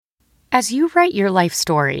As you write your life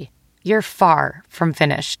story, you're far from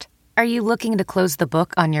finished. Are you looking to close the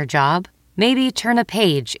book on your job? Maybe turn a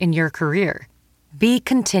page in your career? Be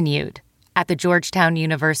continued at the Georgetown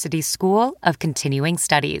University School of Continuing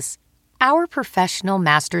Studies. Our professional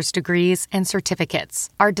master's degrees and certificates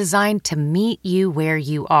are designed to meet you where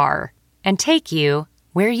you are and take you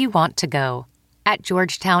where you want to go. At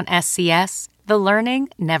Georgetown SCS, the learning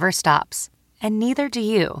never stops, and neither do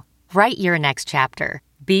you. Write your next chapter.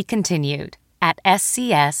 Be continued at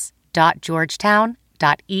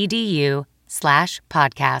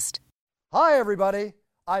scs.georgetown.edu/podcast. Hi, everybody.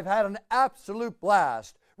 I've had an absolute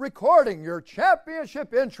blast recording your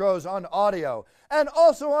championship intros on audio and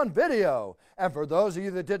also on video. And for those of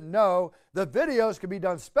you that didn't know, the videos can be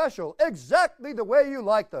done special exactly the way you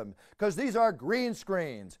like them, because these are green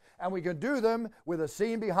screens and we can do them with a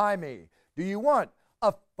scene behind me. Do you want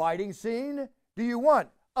a fighting scene? Do you want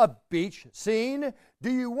a beach scene? Do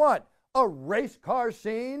you want a race car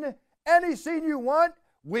scene? Any scene you want,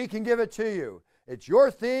 we can give it to you. It's your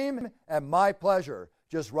theme and my pleasure.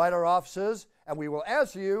 Just write our offices and we will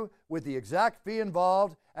answer you with the exact fee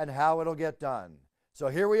involved and how it'll get done. So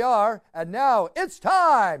here we are, and now it's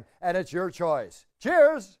time, and it's your choice.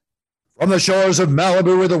 Cheers! From the shores of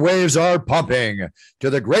Malibu where the waves are pumping, to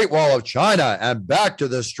the Great Wall of China, and back to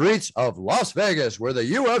the streets of Las Vegas where the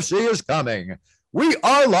UFC is coming. We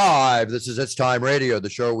are live. This is It's Time Radio, the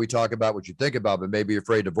show where we talk about what you think about but may be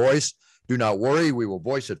afraid to voice. Do not worry, we will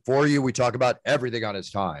voice it for you. We talk about everything on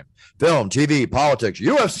It's Time. Film, TV, politics,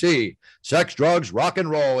 UFC, sex, drugs, rock and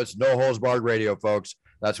roll. It's no holds barred radio, folks.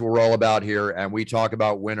 That's what we're all about here. And we talk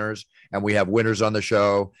about winners, and we have winners on the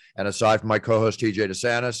show. And aside from my co-host, TJ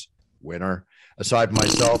DeSantis, winner. Aside from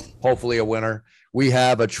myself, hopefully a winner. We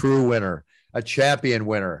have a true winner, a champion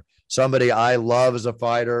winner, somebody I love as a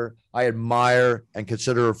fighter. I admire and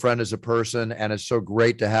consider a friend as a person. And it's so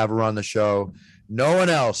great to have her on the show. No one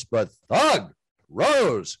else but Thug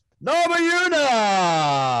Rose Namajunas.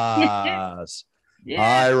 Yeah.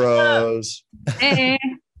 Hi, Rose. Hey.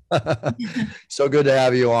 So good to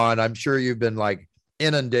have you on. I'm sure you've been like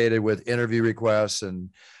inundated with interview requests and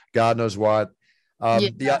God knows what.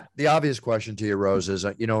 The obvious question to you, Rose, is,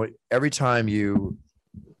 every time you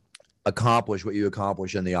accomplish what you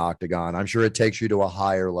accomplish in the octagon, I'm sure it takes you to a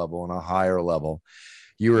higher level and a higher level.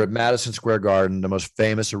 You were at Madison Square Garden, the most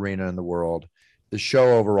famous arena in the world. The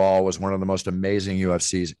show overall was one of the most amazing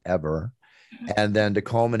UFCs ever. And then to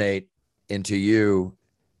culminate into you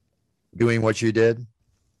doing what you did.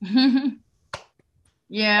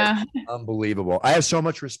 Yeah. Unbelievable. I have so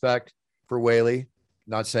much respect for Weili.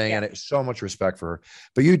 Not saying it, so much respect for her.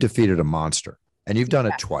 But you defeated a monster and you've done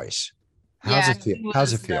it twice. How's it feel?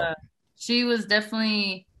 How's it feel? She was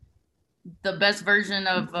definitely the best version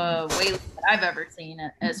of Weili that I've ever seen,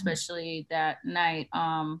 especially that night.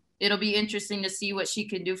 It'll be interesting to see what she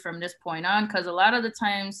can do from this point on, because a lot of the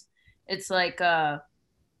times it's like I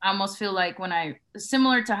almost feel like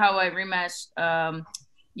similar to how I rematched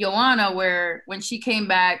Joanna, where when she came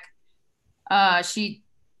back, I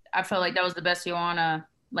felt like that was the best Joanna,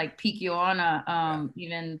 like peak Joanna,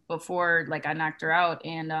 even before like I knocked her out.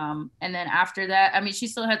 And then after that, I mean, she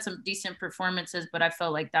still had some decent performances, but I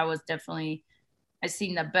felt like that was definitely, I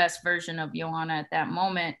seen the best version of Joanna at that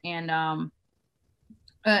moment. And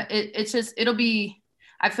it'll be,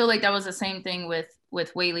 I feel like that was the same thing with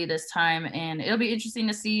Weili this time. And it'll be interesting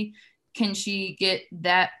to see, can she get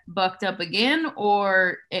that bucked up again,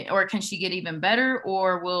 or can she get even better,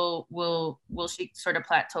 or will she sort of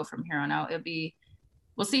plateau from here on out?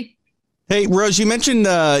 We'll see. Hey, Rose, you mentioned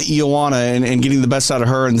Joanna and getting the best out of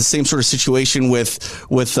her, and the same sort of situation with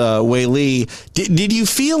Weili. Did you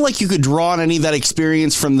feel like you could draw on any of that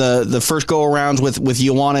experience from the first go arounds with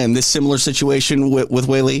Joanna in this similar situation with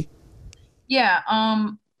Weili? Yeah,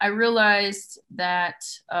 I realized that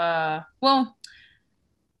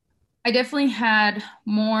I definitely had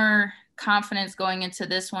more confidence going into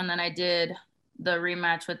this one than I did the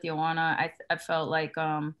rematch with Joanna. I felt like,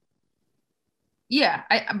 but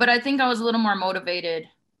I think I was a little more motivated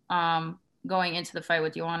going into the fight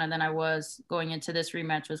with Joanna than I was going into this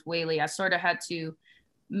rematch with Weili. I sort of had to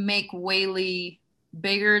make Weili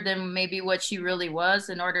bigger than maybe what she really was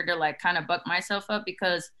in order to like kind of buck myself up,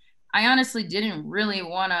 because I honestly didn't really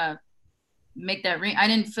want to make that ring. I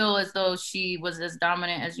didn't feel as though she was as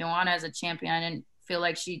dominant as Joanna as a champion. I didn't feel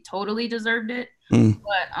like she totally deserved it.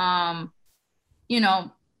 But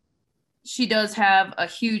she does have a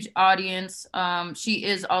huge audience. She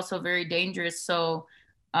is also very dangerous. So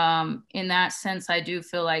in that sense, I do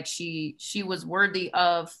feel like she was worthy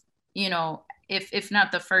of, if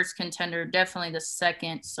not the first contender, definitely the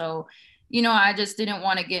second. So, I just didn't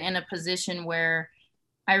want to get in a position where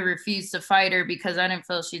I refused to fight her because I didn't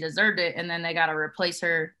feel she deserved it. And then they got to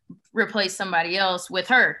replace somebody else with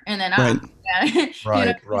her. And then Right.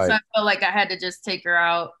 Right, right. So I felt like I had to just take her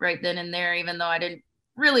out right then and there, even though I didn't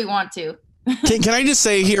really want to. Can I just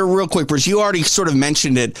say here real quick, Bruce, you already sort of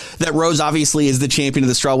mentioned it, that Rose obviously is the champion of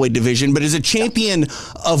the strawweight division, but is a champion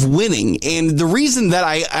of winning. And the reason that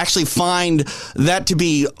I actually find that to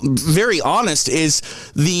be very honest is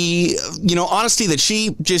the, honesty that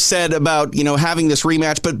she just said about, having this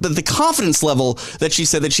rematch, but the confidence level that she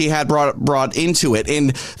said that she had brought into it.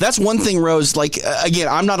 And that's one thing, Rose, like, again,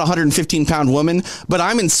 I'm not a 115-pound woman, but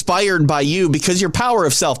I'm inspired by you because your power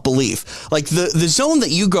of self-belief, like the zone that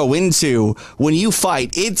you go into when you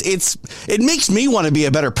fight, it makes me want to be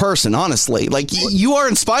a better person, honestly. Like you are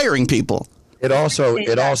inspiring people. It also,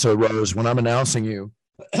 Rose, when I'm announcing you,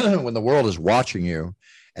 when the world is watching you,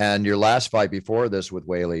 and your last fight before this with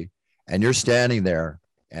Weili, and you're standing there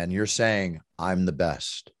and you're saying, "I'm the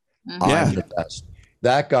best. I'm the best."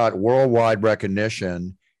 That got worldwide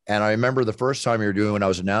recognition. And I remember the first time you were doing when I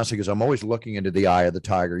was announcing, because I'm always looking into the eye of the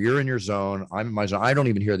tiger. You're in your zone. I'm in my zone. I don't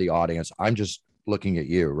even hear the audience. I'm just looking at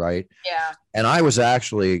you, right? Yeah. And I was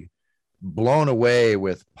actually blown away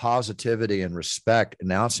with positivity and respect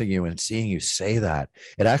announcing you and seeing you say that.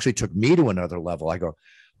 It actually took me to another level. I go,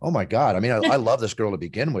 oh my God. I mean, I love this girl to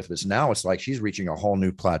begin with, but now it's like she's reaching a whole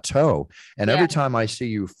new plateau. And every time I see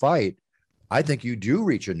you fight, I think you do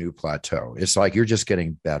reach a new plateau. It's like you're just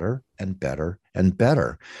getting better and better and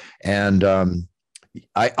better. And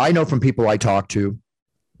I know from people I talk to,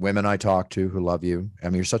 women I talk to who love you. I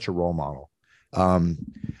mean, you're such a role model.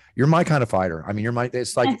 You're my kind of fighter. I mean,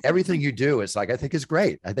 it's like everything you do, it's like, I think it's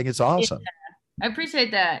great. I think it's awesome. Yeah, I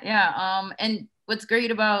appreciate that. Yeah. And what's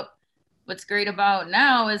great about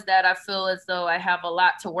now is that I feel as though I have a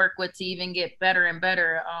lot to work with to even get better and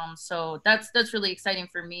better. So that's really exciting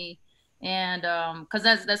for me. And, cause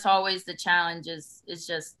that's always the challenge is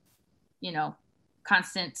just,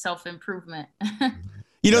 constant self-improvement.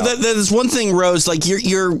 That's one thing, Rose, like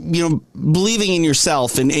you're believing in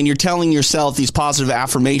yourself and you're telling yourself these positive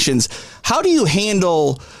affirmations. How do you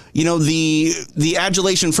handle, the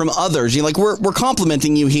adulation from others? We're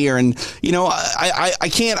complimenting you here, and,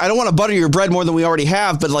 I don't want to butter your bread more than we already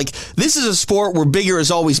have, but like, this is a sport where bigger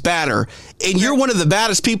is always badder. And you're one of the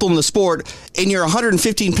baddest people in the sport, and you're a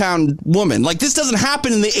 115-pound woman. Like, this doesn't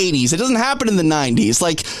happen in the 80s. It doesn't happen in the 90s.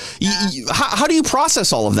 Like, how do you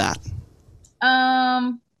process all of that?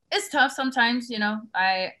 It's tough sometimes,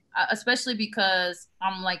 I especially because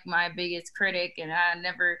I'm like my biggest critic, and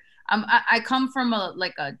I come from a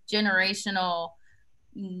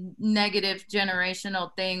negative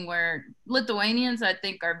generational thing where Lithuanians, I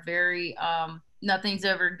think, are very, nothing's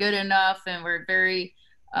ever good enough, and we're very,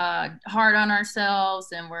 hard on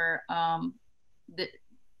ourselves, and we're,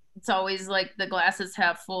 it's always like the glasses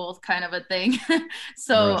half full kind of a thing.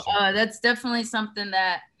 So, that's definitely something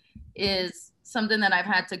that I've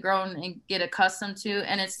had to grow and get accustomed to.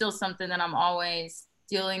 And it's still something that I'm always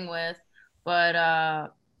dealing with, but, I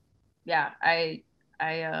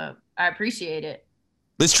appreciate it.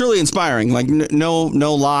 It's truly inspiring, like no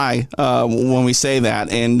lie when we say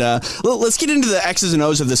that. And let's get into the X's and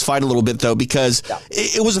O's of this fight a little bit, though, because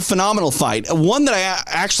it was a phenomenal fight. One that I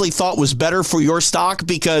actually thought was better for your stock,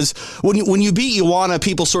 because when you beat Joanna,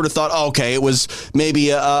 people sort of thought, oh, okay, it was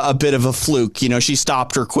maybe a bit of a fluke. She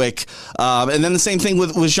stopped her quick. And then the same thing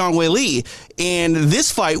with Zhang Weili. And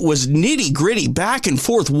this fight was nitty gritty, back and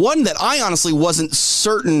forth, one that I honestly wasn't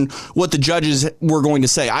certain what the judges were going to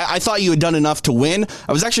say. I thought you had done enough to win.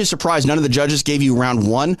 I was actually surprised none of the judges gave you round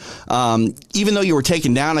one. Even though you were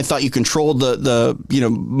taken down, I thought you controlled the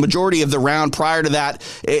majority of the round prior to that.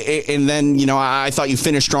 And then, I thought you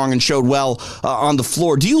finished strong and showed well on the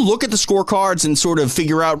floor. Do you look at the scorecards and sort of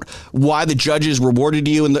figure out why the judges rewarded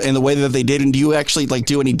you in the way that they did? And do you actually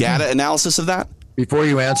do any data analysis of that? Before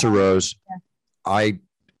you answer, Rose, I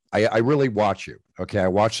really watch you. Okay. I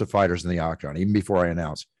watch the fighters in the octagon, even before I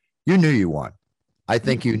announce. You knew you won. I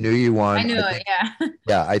think you knew you won. I knew it. Yeah.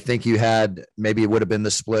 Yeah. I think you had, maybe it would have been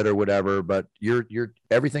the split or whatever, but you're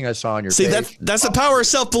everything I saw in your face. That's the power of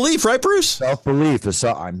self-belief, right, Bruce? Self-belief is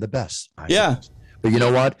I'm the best. I'm the best. But you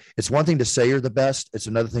know what? It's one thing to say you're the best. It's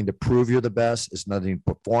another thing to prove you're the best. It's another thing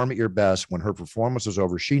to perform at your best. When her performance was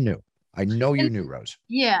over, she knew. I know you knew, Rose.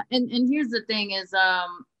 Yeah. And here's the thing is,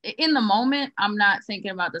 in the moment, I'm not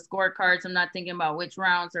thinking about the scorecards. I'm not thinking about which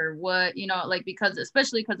rounds or what,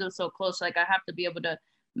 especially because it was so close, like I have to be able to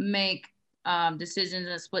make decisions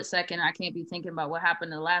in a split second. I can't be thinking about what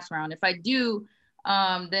happened in the last round. If I do,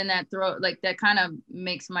 then that kind of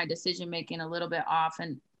makes my decision making a little bit off.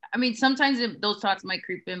 And I mean, sometimes those thoughts might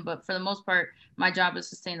creep in, but for the most part, my job is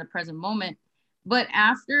to stay in the present moment. But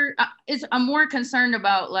after I'm more concerned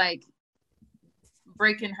about like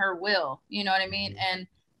breaking her will, you know what I mean? And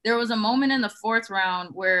there was a moment in the fourth round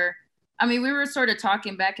where, I mean, we were sort of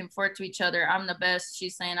talking back and forth to each other. I'm the best.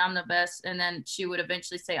 She's saying I'm the best. And then she would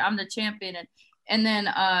eventually say, I'm the champion. And then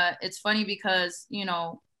it's funny because, you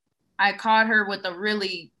know, I caught her with a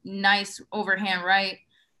really nice overhand right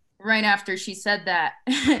after she said that.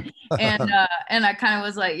 And I kind of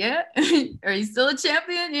was like, yeah, are you still a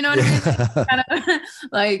champion? You know what I mean? Kind of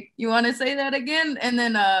like, you want to say that again? And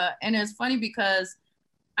then and it's funny because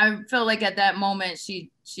I felt like at that moment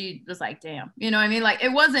she was like, damn, you know what I mean? Like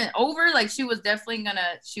it wasn't over. Like she was definitely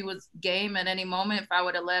she was game at any moment if I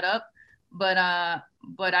would have let up. But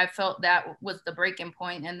I felt that was the breaking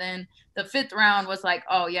point. And then the fifth round was like,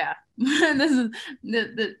 oh yeah, this is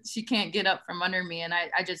she can't get up from under me. And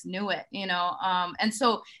I just knew it, you know? And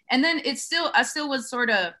then I still was sort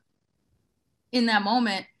of in that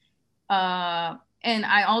moment. And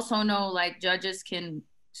I also know like judges can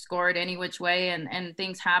score it any which way and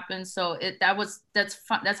things happen. So that's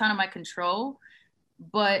out of my control.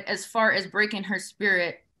 But as far as breaking her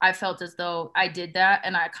spirit, I felt as though I did that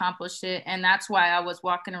and I accomplished it. And that's why I was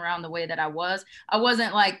walking around the way that I was. I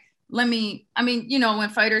wasn't like, you know, when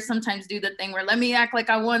fighters sometimes do the thing where let me act like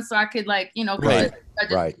I won so I could like, you know, right.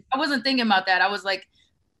 I wasn't thinking about that. I was like,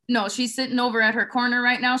 no, she's sitting over at her corner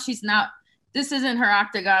right now. This isn't her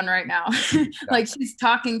octagon right now. Like she's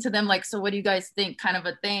talking to them like, so what do you guys think, kind of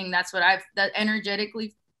a thing. That's what that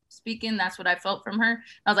energetically speaking, that's what I felt from her.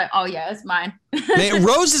 I was like, oh yeah, it's mine. Man,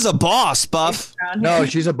 Rose is a boss, Buff. No,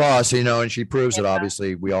 she's a boss, you know, and she proves it.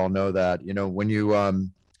 Obviously, we all know that. You know, when you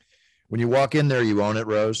walk in there, you own it,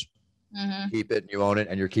 Rose. Mm-hmm. Keep it, and you own it,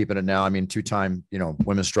 and you're keeping it now. I mean, 2-time, you know,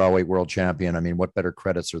 women's strawweight world champion. I mean, what better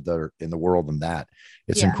credits are there in the world than that?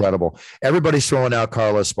 It's incredible. Everybody's throwing out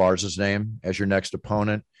Carla Esparza's name as your next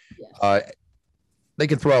opponent. Yes. They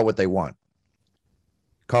can throw out what they want.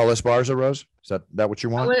 Carla Esparza, Rose, is that what you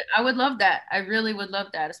want? I would love that. I really would love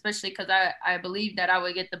that, especially because I believe that I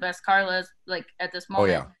would get the best Carlas like at this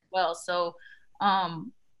moment as well. So, I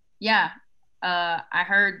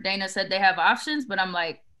heard Dana said they have options, but I'm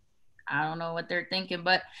like, I don't know what they're thinking,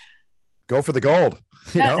 but go for the gold.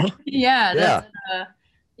 You know?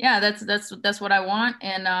 That's what I want,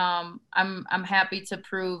 and I'm happy to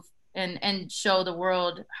prove and show the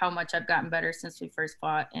world how much I've gotten better since we first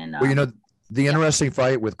fought. And well, you know, the interesting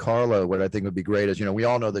fight with Carla, what I think would be great is, you know, we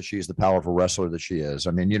all know that she's the powerful wrestler that she is.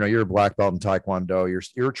 I mean, you know, you're a black belt in Taekwondo.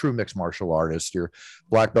 You're a true mixed martial artist. You're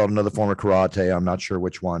black belt in another form of karate. I'm not sure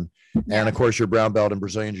which one. Yeah. And of course, you're brown belt in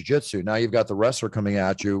Brazilian Jiu-Jitsu. Now you've got the wrestler coming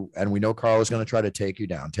at you, and we know Carla's going to try to take you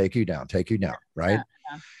down, right?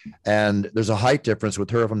 Yeah. And there's a height difference with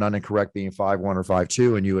her, if I'm not incorrect, being 5'1" or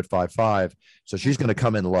 5'2", and you at 5'5". So she's going to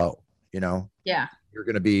come in low, you know? Yeah. You're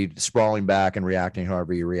going to be sprawling back and reacting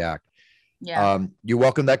however you react. Yeah. You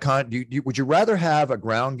welcome that kind. Would you rather have a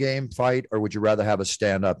ground game fight, or would you rather have a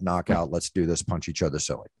stand-up knockout? Let's do this, punch each other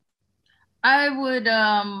silly. I would,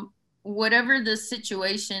 whatever the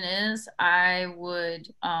situation is, I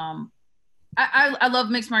would, I love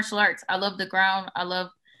mixed martial arts. I love the ground. I love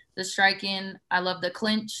the striking. I love the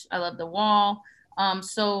clinch. I love the wall.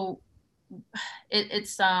 So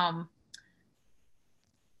it's I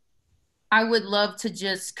would love to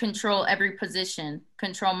just control every position,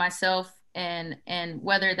 control myself, and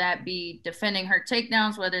whether that be defending her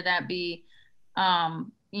takedowns, whether that be,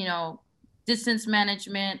 you know, distance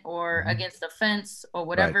management or against the fence or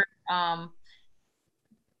whatever. Right.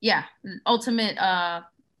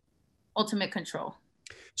 Ultimate control.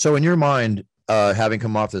 So in your mind, having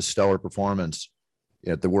come off this stellar performance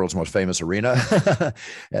at the world's most famous arena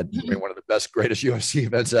at one of the best, greatest UFC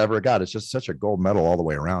events ever, God, it's just such a gold medal all the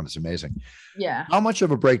way around. It's amazing. Yeah. How much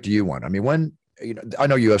of a break do you want? I mean, when, you know, I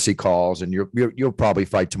know UFC calls, and you'll probably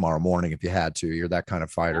fight tomorrow morning if you had to. You're that kind of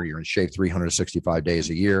fighter. You're in shape 365 days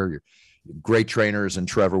a year. You're great trainers, and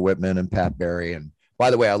Trevor Whitman and Pat Barry. And by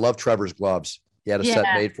the way, I love Trevor's gloves. He had a set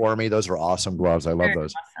made for me. Those are awesome gloves. I love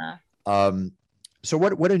those. Awesome. So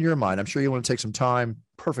what in your mind? I'm sure you want to take some time,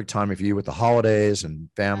 perfect timing for you with the holidays and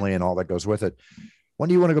family and all that goes with it. When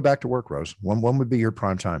do you want to go back to work, Rose? When would be your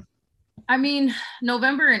prime time? I mean,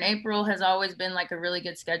 November and April has always been like a really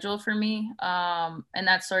good schedule for me. And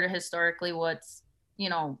that's sort of historically what's,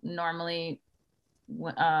 you know, normally,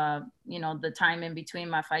 you know, the time in between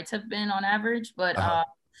my fights have been on average, but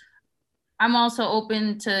I'm also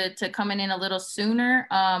open to coming in a little sooner.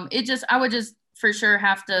 I would just for sure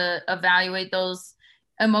have to evaluate those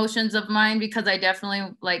emotions of mine, because I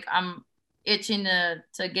definitely I'm itching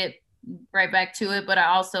to get right back to it. But I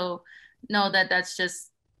also know that that's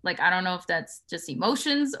just like, I don't know if that's just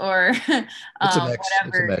emotions or It's a mix. It's a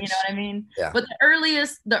whatever, mix. you know what I mean? Yeah. But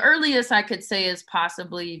the earliest I could say is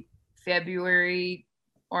possibly February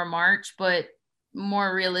or March, but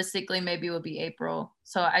more realistically, maybe it would be April.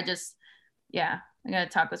 So I gotta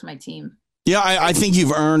talk with my team. Yeah, I think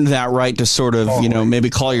you've earned that right to sort of, maybe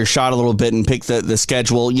call your shot a little bit and pick the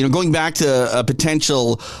schedule. Going back to a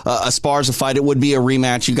potential Esparza fight, it would be a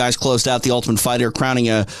rematch. You guys closed out the Ultimate Fighter, crowning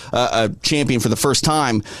a champion for the first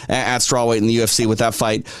time at strawweight in the UFC with that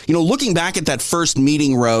fight. Looking back at that first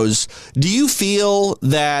meeting, Rose, do you feel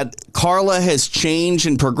that Carla has changed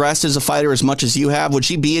and progressed as a fighter as much as you have? Would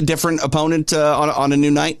she be a different opponent on a new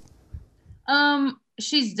night?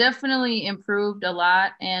 She's definitely improved a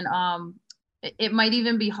lot, and it might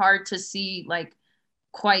even be hard to see like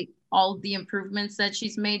quite all the improvements that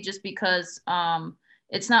she's made, just because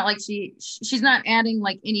it's not like she's not adding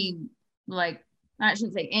like any, like, I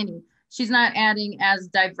shouldn't say any, she's not adding as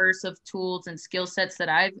diverse of tools and skill sets that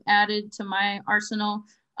I've added to my arsenal,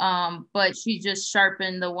 but she just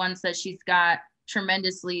sharpened the ones that she's got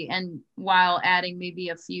tremendously, and while adding maybe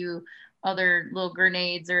a few other little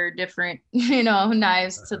grenades or different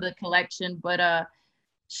knives to the collection. But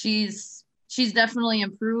she's definitely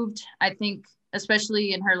improved, I think,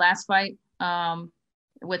 especially in her last fight,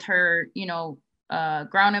 with her,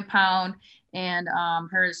 ground and pound, and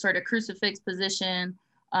her sort of crucifix position,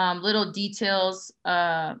 little details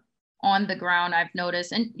on the ground I've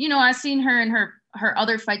noticed. And, I've seen her in her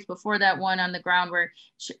other fights before that one on the ground, where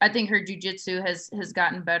I think her jiu-jitsu has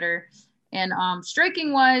gotten better. And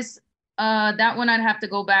striking wise, that one I'd have to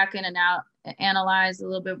go back in and analyze a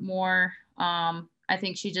little bit more. I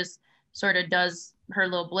think she just sort of does her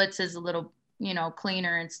little blitzes a little,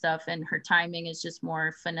 cleaner and stuff, and her timing is just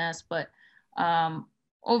more finesse. But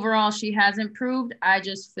overall, she has improved. I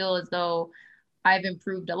just feel as though I've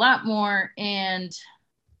improved a lot more, and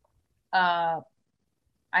I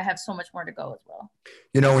have so much more to go as well.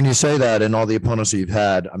 When you say that, and all the opponents that you've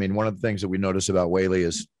had, I mean, one of the things that we notice about Weili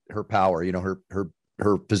is her power.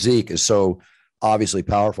 Her physique is so obviously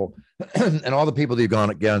powerful, and all the people that you've gone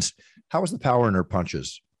against, how was the power in her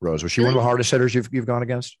punches, Rose? Was she one of the hardest hitters you've gone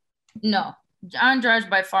against? No, Andrade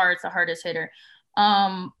by far is the hardest hitter.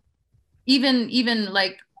 Even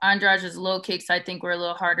like Andrade's low kicks, I think were a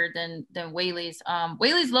little harder than Weili's.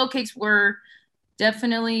 Weili's low kicks were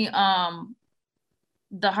definitely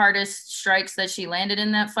the hardest strikes that she landed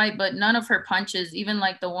in that fight, but none of her punches, even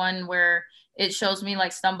like the one where it shows me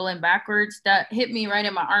like stumbling backwards, that hit me right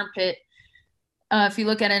in my armpit. If you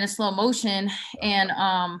look at it in slow motion.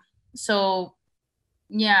 And so,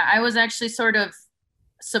 yeah, I was actually sort of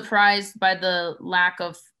surprised by the lack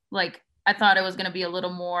of, like, I thought it was going to be a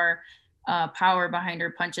little more power behind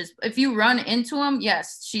her punches. If you run into them,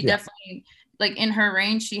 yes, she definitely, like, in her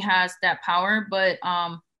range, she has that power. But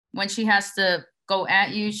when she has to go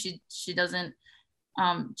at you, she doesn't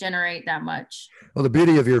generate that much. Well, the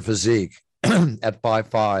beauty of your physique at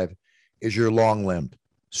 5'5" is you're long limbed,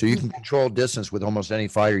 so you can control distance with almost any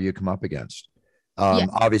fighter you come up against.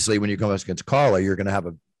 Obviously, when you come up against Carla, you're going to have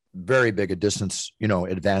a very big distance,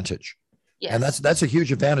 advantage. Yes. And that's a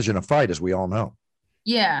huge advantage in a fight, as we all know.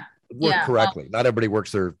 Yeah. Work correctly. Not everybody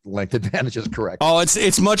works their length advantages correctly. Oh,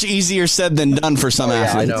 it's much easier said than done for some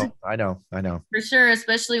athletes. I know. For sure,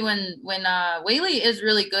 especially when Weili is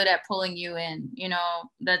really good at pulling you in.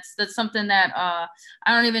 That's something that I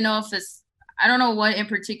don't even know if it's, I don't know what in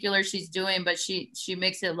particular she's doing, but she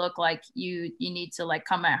makes it look like you need to like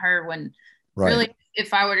come at her, when really,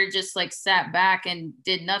 if I would have just like sat back and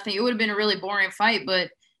did nothing, it would have been a really boring fight.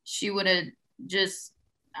 But she wouldn't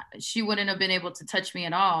have been able to touch me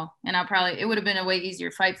at all. And it would have been a way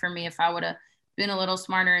easier fight for me if I would have been a little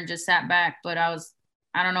smarter and just sat back. But I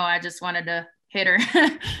don't know. I just wanted to hit her.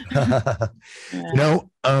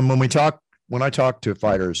 When I talk to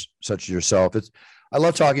fighters such as yourself, I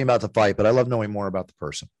love talking about the fight, but I love knowing more about the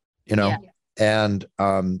person, and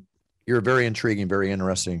you're a very intriguing, very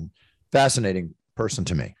interesting, fascinating person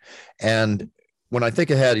to me. And when I think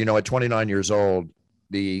ahead, at 29 years old,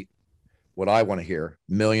 what I want to hear,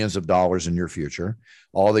 millions of dollars in your future,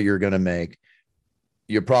 all that you're going to make.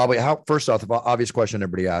 You're probably, first off, the obvious question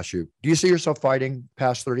everybody asks you, do you see yourself fighting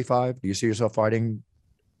past 35? Do you see yourself fighting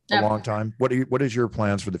a long time? What is your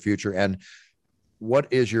plans for the future? And what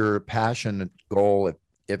is your passion and goal,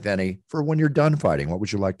 if any, for when you're done fighting? What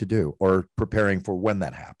would you like to do, or preparing for when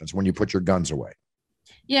that happens, when you put your guns away?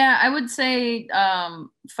 Yeah, I would say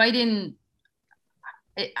fighting,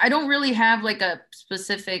 I don't really have like a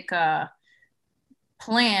specific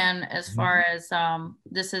plan as far as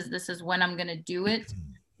this is when I'm going to do it.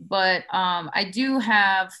 But I do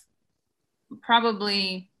have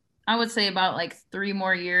probably, I would say about like 3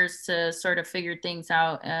 more years to sort of figure things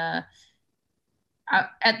out. At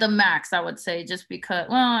the max, I would say, just because.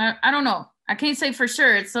 Well, I don't know. I can't say for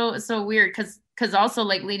sure. It's so weird because also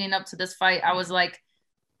like leading up to this fight, I was like,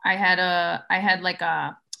 I had like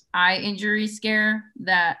a eye injury scare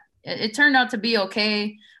that it turned out to be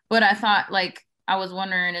okay, but I thought like I was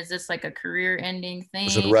wondering, is this like a career ending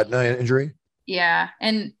Was it a thing? retina injury? Yeah,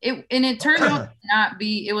 and it turned out to not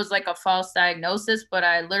be. It was like a false diagnosis, but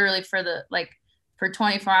I literally for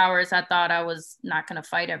 24 hours I thought I was not gonna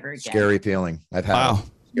fight ever again. Scary feeling. I've had. Wow.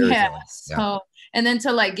 Scary Yeah. feeling. So and then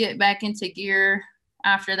to like get back into gear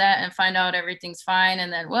after that and find out everything's fine,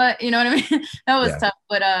 and then what, you know what I mean? That was Yeah. tough.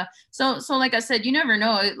 But so like I said, you never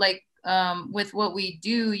know. Like with what we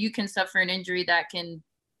do, you can suffer an injury that can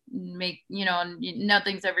make,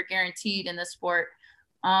 nothing's ever guaranteed in the sport.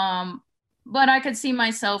 But I could see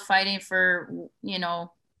myself fighting for 2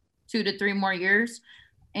 to 3 more years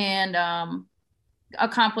and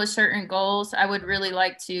accomplish certain goals. I would really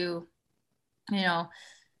like to,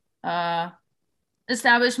 uh,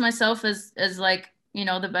 establish myself as like,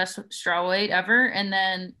 the best strawweight ever. And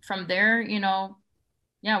then from there,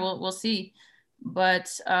 yeah, we'll see.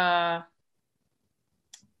 But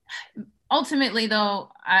ultimately though,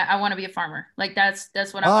 I want to be a farmer. Like that's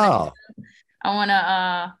what I want to do. I want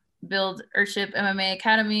to build Earthship MMA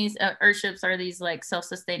academies. Earthships are these like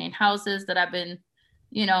self-sustaining houses that I've been,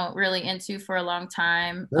 really into for a long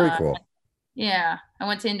time. Very cool. Yeah, I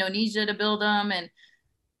went to Indonesia to build them, and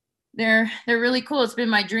they're really cool. It's been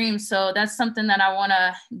my dream, so that's something that I want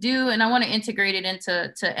to do, and I want to integrate it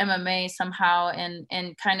into MMA somehow, and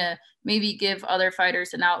kind of maybe give other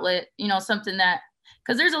fighters an outlet. Something that,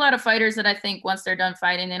 because there's a lot of fighters that I think once they're done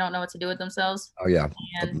fighting, they don't know what to do with themselves. Oh yeah,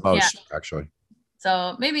 And, most actually.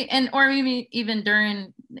 So maybe, or maybe even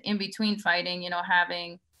during in between fighting,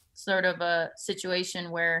 having sort of a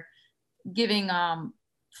situation where giving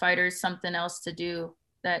fighters something else to do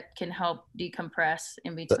that can help decompress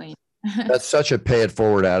in between. That's such a pay it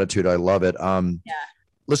forward attitude. I love it. Yeah.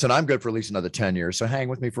 Listen, I'm good for at least another 10 years. So hang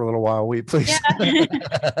with me for a little while, will you please?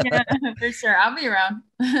 Yeah, for sure. I'll be around.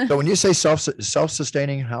 So when you say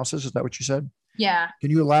self-sustaining houses, is that what you said? Yeah.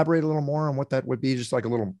 Can you elaborate a little more on what that would be? Just like a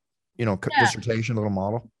little, dissertation, a little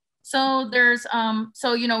model. So there's,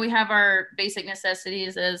 we have our basic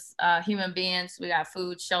necessities as human beings. We got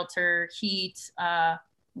food, shelter, heat,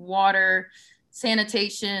 water,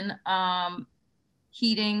 sanitation,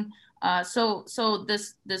 heating. So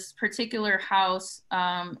this particular house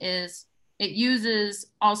it uses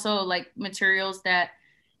also like materials that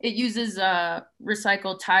it uses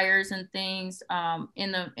recycled tires and things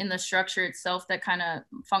in the structure itself that kind of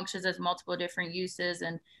functions as multiple different uses,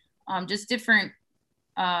 and just different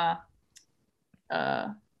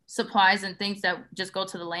supplies and things that just go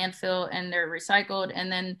to the landfill and they're recycled, and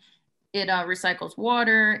then it recycles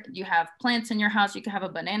water. You have plants in your house. You can have a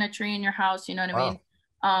banana tree in your house. You know what I mean?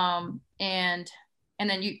 And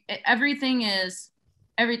then everything is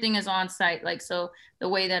on site. Like, so the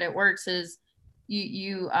way that it works is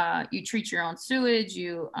you treat your own sewage,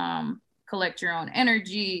 you collect your own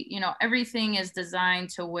energy. Everything is designed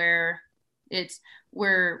to where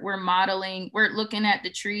we're modeling, we're looking at the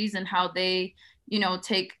trees and how they,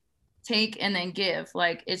 take and then give.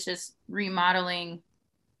 Like, it's just remodeling,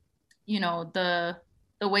 the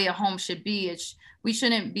way a home should be. We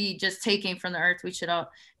shouldn't be just taking from the earth.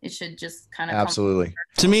 It should just kind of absolutely.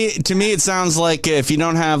 To me, it sounds like if you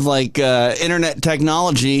don't have like internet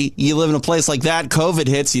technology, you live in a place like that, COVID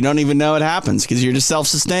hits, you don't even know it happens because you're just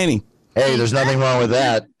self-sustaining. Hey, there's nothing wrong with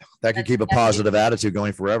that. That could keep a positive attitude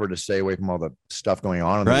going forever to stay away from all the stuff going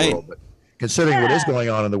on in the world. But considering what is going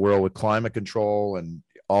on in the world with climate control and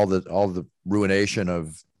all the ruination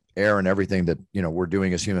of air and everything that, we're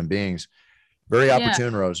doing as human beings, very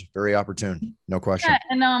opportune, Rose. Very opportune. No question.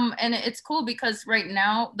 Yeah, and it's cool because right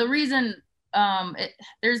now the reason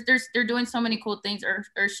they're doing so many cool things.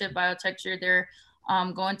 Earthship Biotecture, they're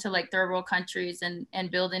going to like third world countries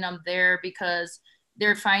and building them there because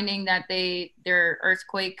they're finding that they're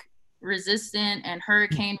earthquake resistant and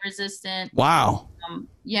hurricane resistant. Wow.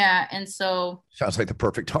 And so sounds like the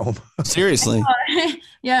perfect home. Seriously.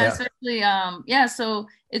 Especially so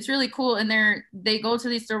it's really cool. And they go to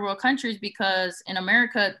these third world countries because in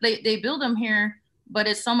America they build them here, but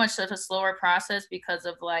it's so much of a slower process because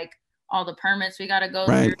of like all the permits we got to go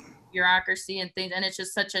through, bureaucracy and things, and it's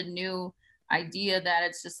just such a new idea that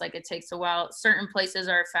it's just like it takes a while. Certain places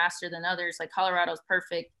are faster than others, like Colorado's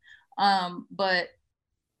perfect, but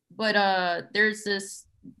there's this,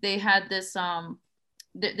 they had this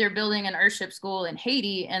they're building an Earthship school in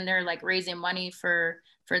Haiti, and they're like raising money for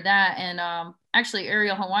that. And actually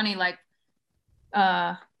Ariel Helwani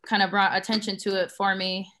kind of brought attention to it for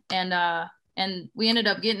me. And we ended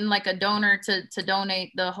up getting like a donor to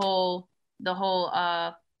donate the whole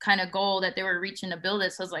kind of goal that they were reaching to build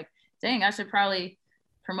it. So I was like, dang, I should probably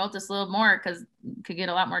promote this a little more because could get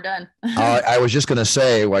a lot more done. I was just going to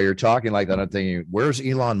say, while you're talking like that, I'm thinking, where's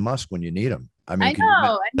Elon Musk when you need him? I mean,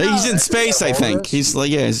 I know. He's in space, I think. He's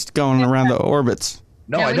like, he's going around the orbits.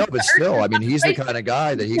 No, I know, but still, I mean, he's the kind of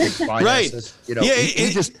guy that he could finance right. this. You know,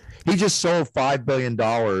 he just sold $5 billion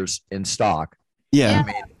in stock. Yeah. I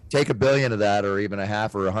mean, take $1 billion of that, or even a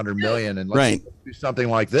half, or $100 million, and let's do something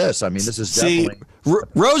like this. I mean, this is definitely.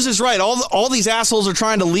 Rose is right. All these assholes are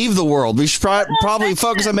trying to leave the world. We should probably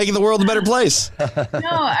focus on making the world a better place. No,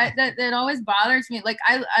 that always bothers me. Like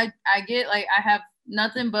I get, like, I have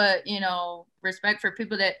nothing but, you know, respect for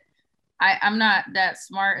people that I'm not that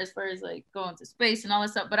smart as far as like going to space and all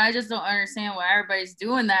this stuff, but I just don't understand why everybody's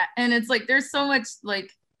doing that. And it's like there's so much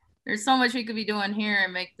we could be doing here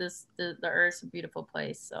and make the earth a beautiful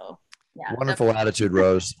place. So yeah. Wonderful attitude,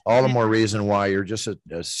 Rose. All the more reason why you're just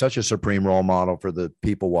such a supreme role model for the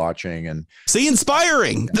people watching. And see,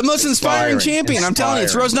 inspiring, the most inspiring champion. I'm telling you,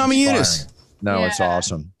 it's Rose Namajunas. No, it's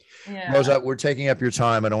awesome. Yeah. Rose, we're taking up your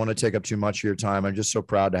time. I don't want to take up too much of your time. I'm just so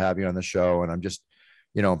proud to have you on the show. And I'm just,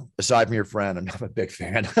 you know, aside from your friend, I'm a big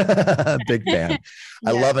fan. Big fan. Yeah.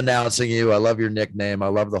 I love announcing you. I love your nickname. I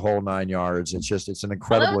love the whole 9 yards. It's an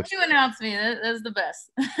incredible. I love you announce me. That's the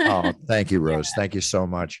best. Oh, thank you, Rose. Yeah. Thank you so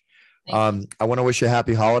much. I want to wish you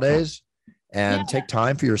happy holidays and take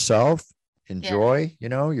time for yourself. Enjoy. You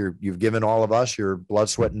know, you've given all of us your blood,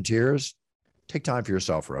 sweat, and tears. Take time for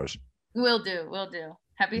yourself, Rose. Will do.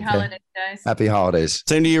 Happy holidays, guys. Happy holidays.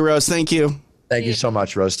 Same to you, Rose. Thank you. Thank you so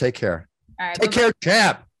much, Rose. Take care. All right. Take care,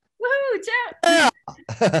 champ. Woohoo, champ.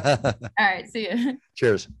 Yeah. All right. See you.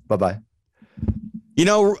 Cheers. Bye-bye. You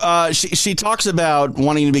know, she talks about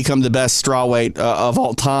wanting to become the best strawweight of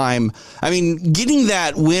all time. I mean, getting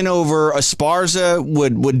that win over Esparza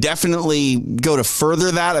would definitely go to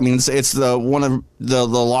further that. I mean, it's the one of the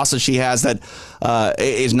losses she has that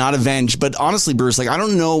is not avenged. But honestly, Bruce, like, I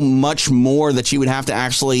don't know much more that she would have to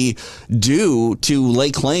actually do to lay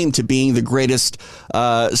claim to being the greatest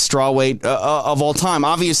strawweight of all time.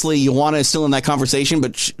 Obviously, Joanna is still in that conversation,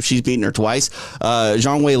 but she's beaten her twice.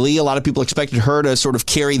 Zhang Weili, a lot of people expected her to sort of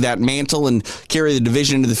carry that mantle and carry the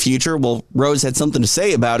division into the future. Well, Rose had something to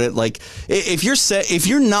say about it. Like, if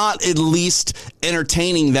you're not at least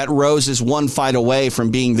entertaining that Rose is one fight away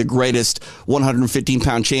from being the greatest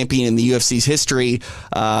 115-pound champion in the UFC's history,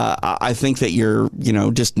 I think that you're,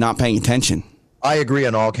 just not paying attention. I agree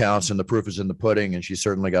on all counts, and the proof is in the pudding, and she's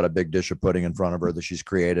certainly got a big dish of pudding in front of her that she's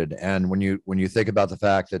created. And when you think about the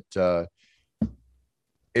fact that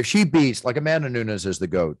if she beats, like, Amanda Nunes is the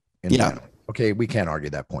GOAT in Canada, okay, we can't argue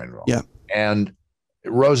that point at all. Yeah. And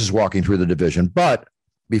Rose is walking through the division, but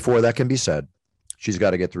before that can be said, she's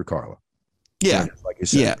got to get through Carla. Yeah. Like you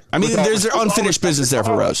said. Yeah. I mean, there's unfinished business there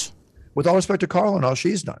for Rose. With all respect to Carla and all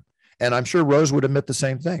she's done. And I'm sure Rose would admit the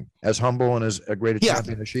same thing, as humble and as a great a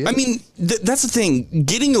champion as she is. I mean, that's the thing.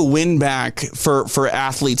 Getting a win back for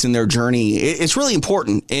athletes in their journey, it's really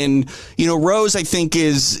important. And, Rose, I think,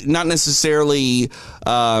 is not necessarily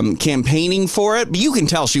campaigning for it, but you can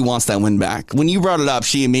tell she wants that win back. When you brought it up,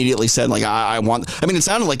 she immediately said, like, it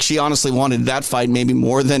sounded like she honestly wanted that fight maybe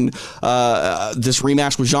more than this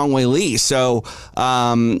rematch with Zhang Weili. So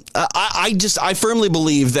I firmly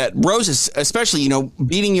believe that Rose is, especially,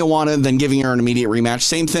 beating Joanna, then giving her an immediate rematch.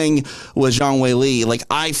 Same thing with Zhang Weili. Like,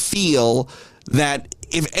 I feel that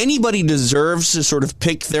if anybody deserves to sort of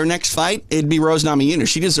pick their next fight, it'd be Rose Namajunas.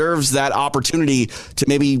 She deserves that opportunity to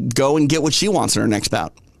maybe go and get what she wants in her next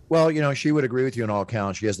bout. Well, she would agree with you on all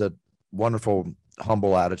counts. She has that wonderful,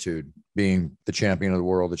 humble attitude, being the champion of the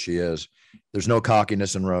world that she is. There's no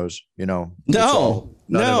cockiness in Rose,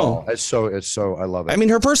 No. It's so, I love it. I mean,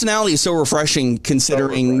 her personality is so refreshing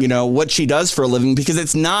considering, what she does for a living, because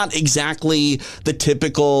it's not exactly the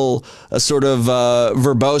typical sort of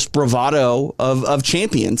verbose bravado of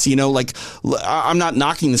champions. Like, I'm not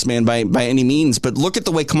knocking this man by any means, but look at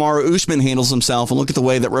the way Kamaru Usman handles himself and look at the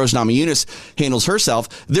way that Rose Namajunas handles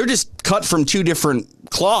herself. They're just cut from two different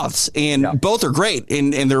cloths, and both are great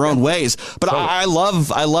in their own ways. But totally.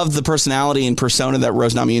 I love the personality and persona that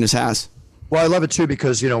Rose Namajunas has. Well, I love it too,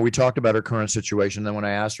 because, we talked about her current situation. Then when I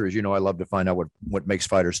asked her, I love to find out what makes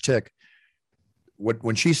fighters tick.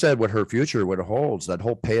 When she said what her future, what it holds, that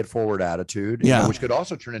whole pay it forward attitude, which could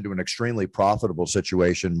also turn into an extremely profitable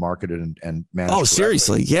situation, marketed and managed. Oh,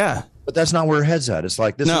 seriously. Yeah. But that's not where her head's at. It's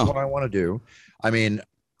like, this is what I want to do. I mean,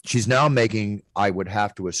 She's now making, I would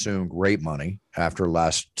have to assume, great money after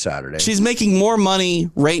last Saturday. She's making more money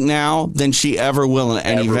right now than she ever will in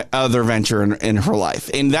any other venture in her life.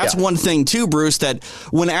 And that's one thing too, Bruce, that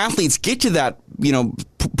when athletes get to that,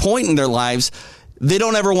 point in their lives, they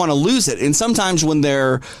don't ever want to lose it. And sometimes when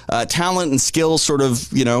their talent and skill sort of,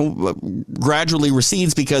 gradually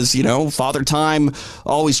recedes because, father time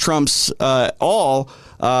always trumps all,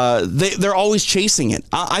 they're always chasing it.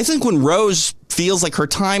 I think when Rose feels like her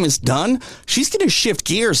time is done, she's going to shift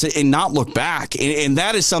gears and not look back. And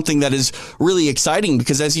that is something that is really exciting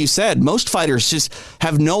because, as you said, most fighters just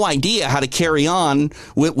have no idea how to carry on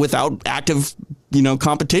without active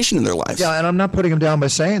competition in their lives. Yeah, and I'm not putting them down by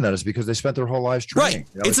saying that. It's because they spent their whole lives training.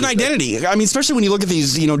 Right. It's an identity. I mean, especially when you look at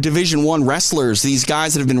these, Division I wrestlers, these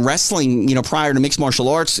guys that have been wrestling, prior to mixed martial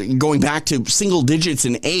arts, going back to single digits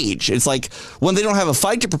in age. It's like when they don't have a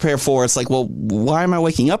fight to prepare for, it's like, well, why am I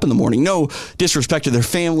waking up in the morning? No disrespect to their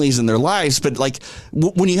families and their lives, but like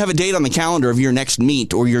when you have a date on the calendar of your next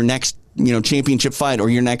meet or your next championship fight or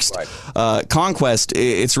your next conquest,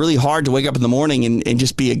 it's really hard to wake up in the morning and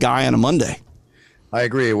just be a guy on a Monday. I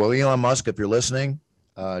agree. Well, Elon Musk, if you're listening,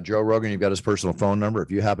 Joe Rogan, you've got his personal phone number. If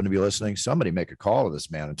you happen to be listening, somebody make a call to this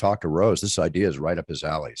man and talk to Rose. This idea is right up his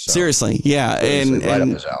alley. So, seriously, yeah. And right up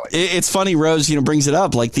his alley. It's funny, Rose, brings it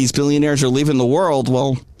up like these billionaires are leaving the world.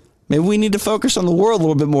 Well, maybe we need to focus on the world a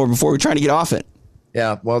little bit more before we try to get off it.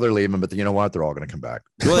 Yeah, well, they're leaving, but you know what? They're all going to come back.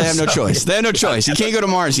 Well, they have no choice. They have no choice. You can't go to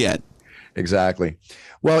Mars yet. Exactly.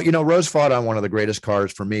 Well, Rose fought on one of the greatest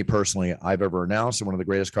cards for me personally I've ever announced, and one of the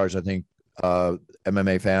greatest cards I think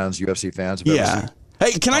MMA fans, UFC fans have ever seen.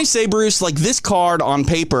 Hey, can I say, Bruce, like this card on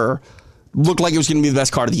paper looked like it was going to be the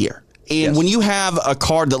best card of the year. And when you have a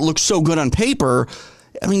card that looks so good on paper,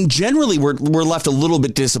 I mean, generally we're left a little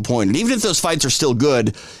bit disappointed. Even if those fights are still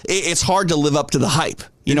good, it's hard to live up to the hype.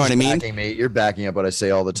 You know what I mean? You're backing up what I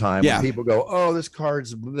say all the time. Yeah. When people go, oh, this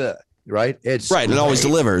card's bleh, right? It's right. It always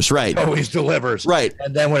delivers. Right. It always delivers. Right.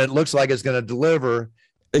 And then when it looks like it's going to deliver,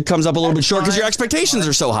 it comes up a little bit short because your expectations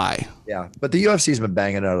are so high. Yeah, but the UFC's been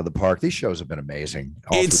banging it out of the park. These shows have been amazing.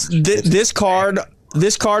 This card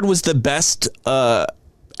was the best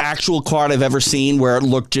actual card I've ever seen where it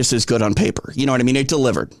looked just as good on paper. You know what I mean? It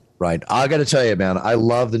delivered. Right. I got to tell you, man, I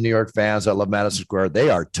love the New York fans. I love Madison Square.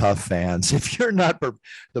 They are tough fans. If you're not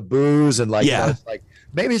the boos and it's like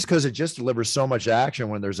maybe it's because it just delivers so much action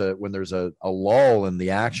when there's a lull in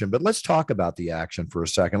the action. But let's talk about the action for a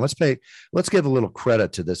second. Let's give a little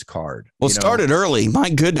credit to this card. Well, it started early.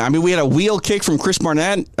 My goodness. I mean, we had a wheel kick from Chris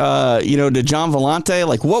Barnett, to John Vellante.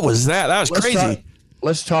 Like, what was that? That was crazy.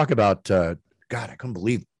 Let's talk about, God, I couldn't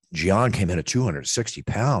believe Gian came in at 260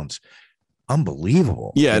 pounds.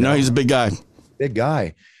 Unbelievable. Yeah, he's a big guy. Big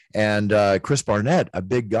guy. And Chris Barnett, a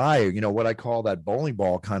big guy, what I call that bowling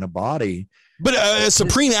ball kind of body. But a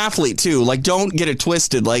supreme athlete, too. Like, don't get it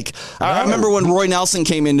twisted. Like, I remember when Roy Nelson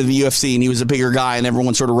came into the UFC and he was a bigger guy and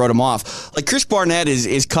everyone sort of wrote him off. Like, Chris Barnett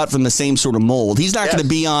is cut from the same sort of mold. He's not going to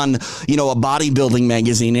be on, a bodybuilding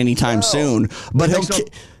magazine anytime soon. But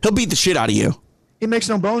he'll beat the shit out of you. He makes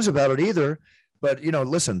no bones about it either. But,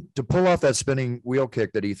 listen, to pull off that spinning wheel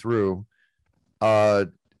kick that he threw,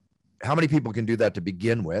 how many people can do that to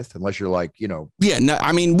begin with, unless you're like, Yeah, no,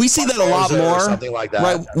 I mean, we see that a lot more. Something like that.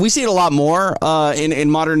 Right? We see it a lot more in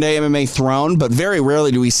modern day MMA thrown, but very rarely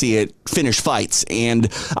do we see it finish fights.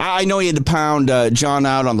 And I know he had to pound John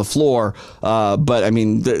out on the floor, but I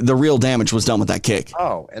mean, the real damage was done with that kick.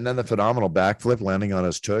 Oh, and then the phenomenal backflip landing on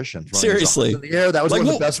his tush and throwing seriously in the air. That was one of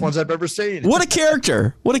the best ones I've ever seen. What a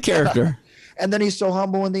character! What a character! Yeah. And then he's so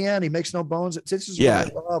humble in the end. He makes no bones. This is what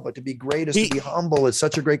I love. But to be great is to be humble. It's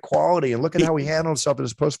such a great quality. And look at how he handled himself in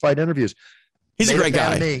his post-fight interviews. He's a great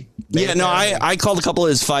guy. Yeah, no, I called a couple of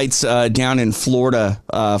his fights down in Florida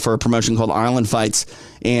for a promotion called Island Fights.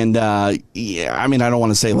 And, I mean, I don't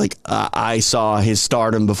want to say like I saw his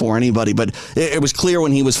stardom before anybody, but it was clear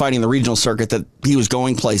when he was fighting the regional circuit that he was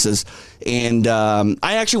going places. And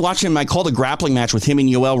I actually watched him. I called a grappling match with him and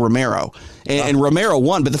Yoel Romero. And Romero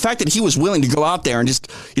won. But the fact that he was willing to go out there and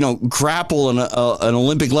just, grapple an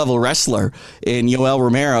Olympic level wrestler in Yoel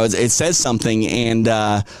Romero, it says something. And,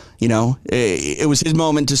 it was his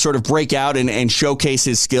moment to sort of break out and showcase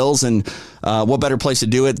his skills. And what better place to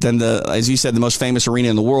do it than as you said, the most famous arena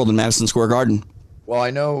in the world in Madison Square Garden. Well,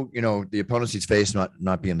 I know, the opponents he's faced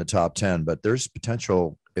not be in the top 10, but there's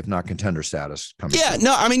potential, if not contender status coming. Yeah,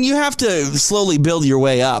 no, I mean, you have to slowly build your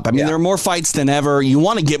way up. I mean, there are more fights than ever. You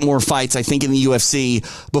want to get more fights, I think, in the UFC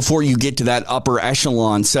before you get to that upper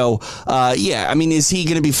echelon. So, I mean, is he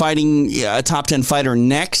going to be fighting a top 10 fighter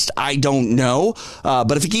next? I don't know.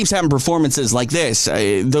 But if he keeps having performances like this,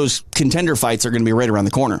 those contender fights are going to be right around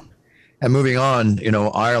the corner. And moving on,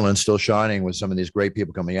 Ireland still shining with some of these great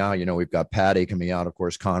people coming out. We've got Paddy coming out, of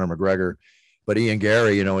course, Conor McGregor, but Ian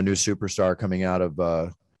Gary, a new superstar coming out of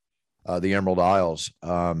the Emerald Isles.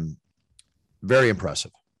 Very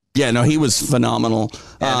impressive. Yeah, no, he was phenomenal.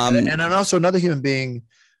 And also another human being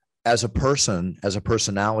as a person, as a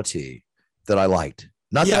personality that I liked.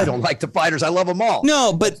 Not that I don't like the fighters. I love them all.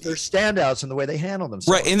 No, but they're standouts in the way they handle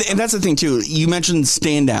themselves. Right. And that's the thing, too. You mentioned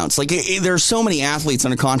standouts. Like, there are so many athletes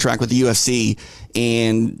under contract with the UFC.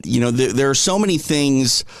 And, there are so many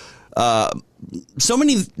things, so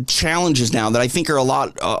many challenges now that I think are a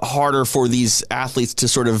lot harder for these athletes to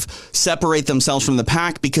sort of separate themselves from the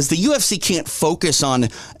pack, because the UFC can't focus on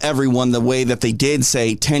everyone the way that they did,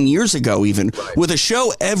 say, 10 years ago, even with a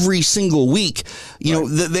show every single week.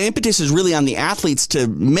 The impetus is really on the athletes to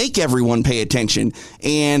make everyone pay attention.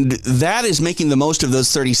 And that is making the most of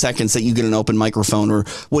those 30 seconds that you get an open microphone, or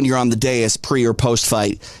when you're on the dais pre or post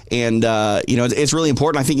fight. And, it's really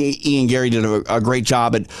important. I think Ian Gary did a great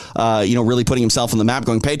job at, really putting himself on the map,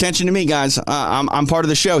 going, pay attention to me, guys. I'm part of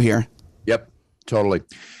the show here. Yep, totally.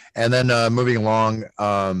 And then moving along,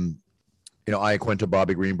 Iaquinta,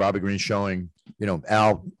 Bobby Green showing,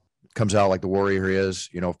 Al comes out like the warrior he is,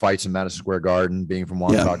 fights in Madison Square Garden, being from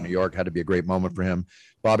Montauk, New York, had to be a great moment for him.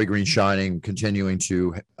 Bobby Green shining, continuing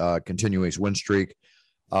his win streak.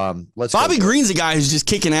 Bobby Green's a guy who's just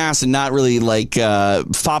kicking ass and not really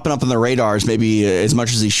popping up on the radars maybe as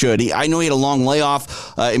much as he should. I know he had a long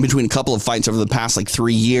layoff in between a couple of fights over the past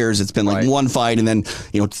 3 years. It's been one fight and then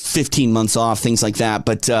 15 months off, things like that.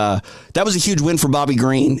 But that was a huge win for Bobby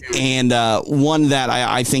Green, and one that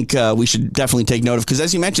I think we should definitely take note of, because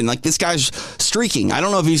as you mentioned, this guy's streaking. I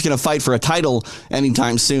don't know if he's going to fight for a title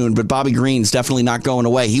anytime soon, but Bobby Green's definitely not going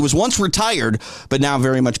away. He was once retired, but now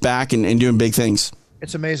very much back and doing big things.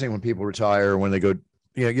 It's amazing when people retire, when they go,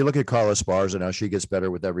 you look at Carla Esparza now, she gets better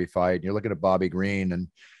with every fight. And you're looking at Bobby Green, and,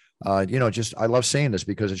 I love seeing this,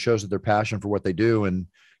 because it shows that their passion for what they do and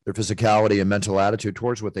their physicality and mental attitude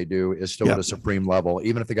towards what they do is still at a supreme level,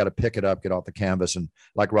 even if they got to pick it up, get off the canvas. And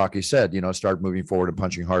like Rocky said, start moving forward and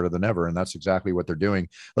punching harder than ever. And that's exactly what they're doing.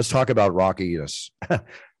 Let's talk about rockiness.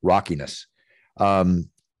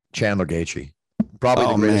 Chandler Gaethje, probably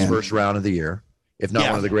the greatest first round of the year, if not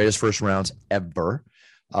one of the greatest first rounds ever.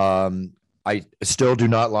 I still do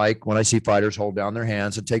not like when I see fighters hold down their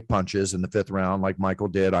hands and take punches in the 5th round, like Michael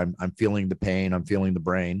did. I'm feeling the pain. I'm feeling the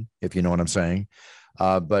brain, if you know what I'm saying.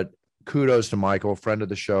 But kudos to Michael, friend of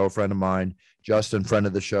the show, friend of mine. Justin, friend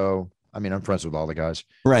of the show. I mean, I'm friends with all the guys,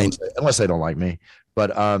 right? Unless they don't like me.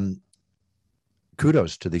 But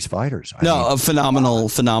kudos to these fighters. A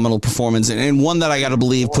phenomenal performance, and one that I got to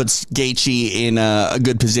believe puts Gaethje in a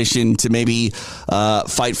good position to maybe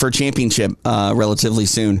fight for a championship relatively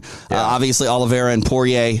soon. Obviously, Oliveira and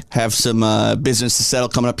Poirier have some business to settle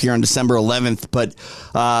coming up here on December 11th, but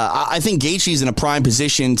I think Gaethje's in a prime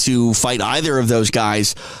position to fight either of those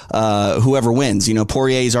guys, whoever wins.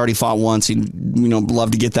 Poirier's already fought once. He'd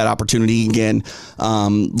love to get that opportunity again.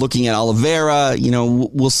 Looking at Oliveira,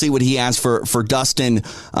 we'll see what he has for Dustin.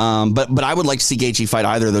 But I would like to see Gaethje fight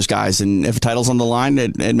either of those guys, and if a title's on the line,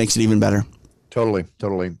 it makes it even better. Totally.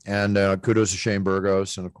 And kudos to Shane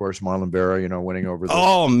Burgos, and of course Marlon Vera, winning over.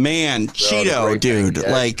 Oh man, Cheeto, dude!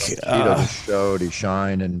 Cheeto just showed, he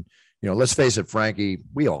shined, and let's face it, Frankie.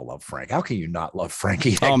 We all love Frank. How can you not love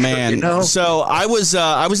Frankie? Oh man! So I was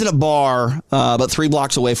in a bar about 3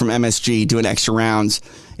 blocks away from MSG doing extra rounds,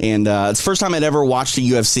 and it's the first time I'd ever watched a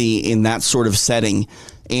UFC in that sort of setting.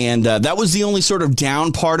 And that was the only sort of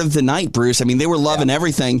down part of the night, Bruce. I mean, they were loving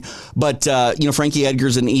everything, but Frankie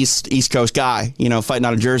Edgar's an East Coast guy, fighting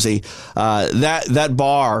out of Jersey. That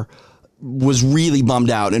bar was really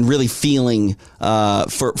bummed out and really feeling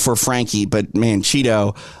for Frankie. But man,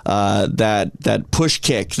 Cheeto, that push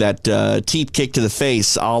kick, that teep kick to the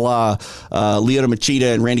face, a la Lyoto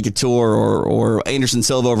Machida and Randy Couture or Anderson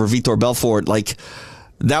Silva over Vitor Belfort,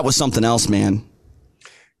 that was something else, man.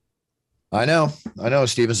 I know.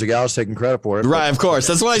 Steven Seagal's taking credit for it. Right, of course.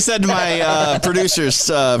 That's what I said to my producers,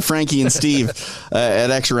 Frankie and Steve, at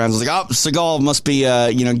Extra Rounds. I was like, Seagal must be,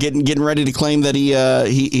 getting ready to claim that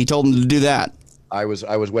he told him to do that. I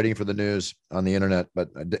was waiting for the news on the internet,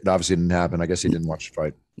 but it obviously didn't happen. I guess he didn't watch the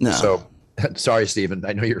fight. No. So, sorry, Steven.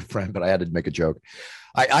 I know you're a friend, but I had to make a joke.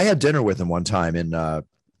 I had dinner with him one time in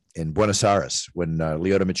Buenos Aires when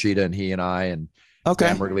Lyoto Machida and he and I and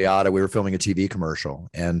Dan Miragliotta, we were filming a TV commercial,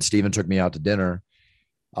 and Steven took me out to dinner.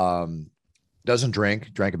 Doesn't drank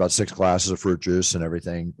about 6 glasses of fruit juice and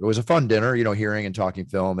everything. It was a fun dinner, hearing and talking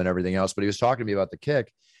film and everything else, but he was talking to me about the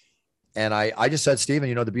kick. And I just said,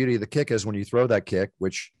 Steven, the beauty of the kick is when you throw that kick,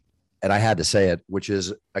 which and I had to say it, which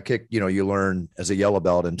is a kick, you learn as a yellow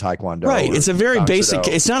belt in Taekwondo. Right. It's a very basic,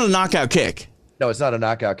 Judo. it's not a knockout kick. No, it's not a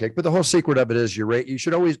knockout kick, but the whole secret of it is you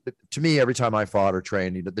should always, to me, every time I fought or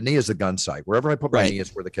trained, the knee is the gun sight. Wherever I put my knee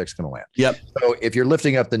is where the kick's going to land. Yep. So if you're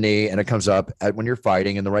lifting up the knee and it comes up when you're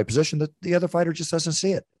fighting in the right position, the other fighter just doesn't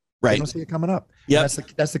see it. Right. They don't see it coming up. Yeah.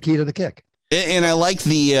 That's the key to the kick. And I like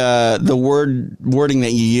the wording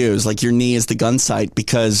that you use, like your knee is the gun sight,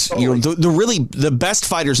 because the best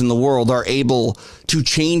fighters in the world are able to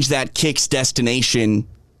change that kick's destination,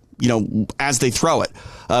 as they throw it.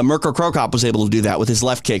 Mirko Cro Cop was able to do that with his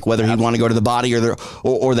left kick, whether he'd want to go to the body or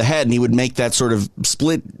the head, and he would make that sort of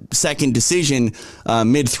split-second decision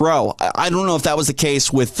mid-throw. I don't know if that was the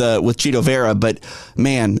case with Chito Vera, but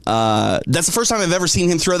man, that's the first time I've ever seen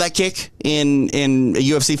him throw that kick in a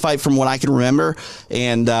UFC fight from what I can remember,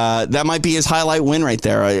 and that might be his highlight win right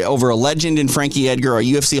there over a legend in Frankie Edgar, a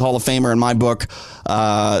UFC Hall of Famer in my book.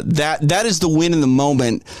 That is the win in the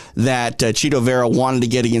moment that Chito Vera wanted to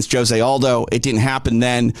get against Jose Aldo. It didn't happen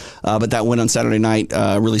then, but that win on Saturday night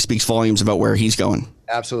really speaks volumes about where he's going.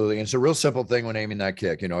 Absolutely. And it's a real simple thing when aiming that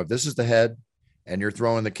kick. If this is the head and you're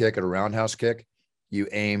throwing the kick at a roundhouse kick, you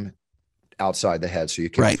aim outside the head, so you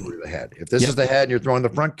kick through the head. If this is the head and you're throwing the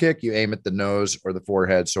front kick, you aim at the nose or the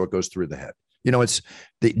forehead, so it goes through the head. It's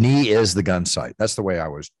the knee is the gun sight. That's the way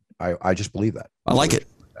I just believe that. I like it.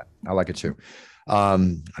 I like it too. I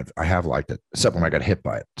have liked it, except when I got hit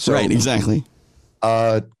by it. So, right, exactly.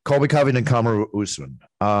 Colby Covington, Kamaru Usman.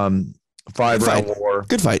 5-round war.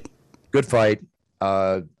 Good fight. Good fight.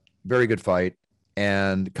 Very good fight.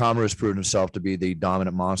 And Kamaru has proven himself to be the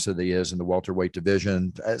dominant monster that he is in the welterweight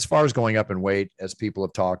division. As far as going up in weight, as people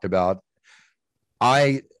have talked about,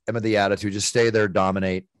 I am of the attitude, just stay there,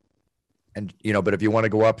 dominate. And, but if you want to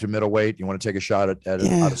go up to middleweight, you want to take a shot at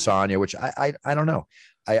Adesanya, which I don't know.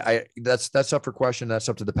 That's up for question. That's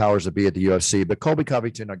up to the powers that be at the UFC. But Colby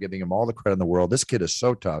Covington, I'm giving him all the credit in the world. This kid is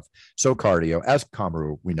so tough, so cardio, as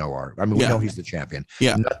Kamaru we know are. I mean, we know he's the champion.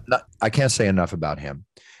 Yeah. I can't say enough about him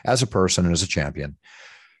as a person and as a champion.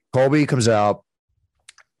 Colby comes out.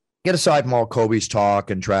 Get aside from all Colby's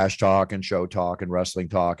talk and trash talk and show talk and wrestling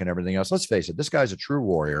talk and everything else. Let's face it, this guy's a true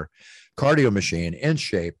warrior, cardio machine, in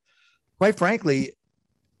shape. Quite frankly,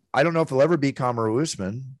 I don't know if he'll ever beat Kamaru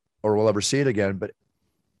Usman or we'll ever see it again, but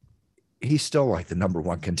he's still like the number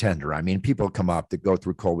one contender. I mean, people come up that go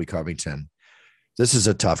through Colby Covington. This is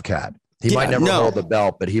a tough cat. He might never hold the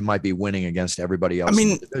belt, but he might be winning against everybody else in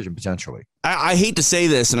the division potentially. I hate to say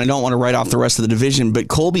this, and I don't want to write off the rest of the division, but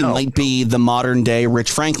Colby might be the modern day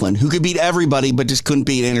Rich Franklin, who could beat everybody, but just couldn't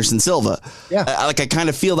beat Anderson Silva. Yeah, I kind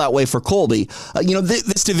of feel that way for Colby.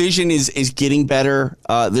 This division is getting better.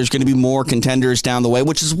 There's going to be more contenders down the way,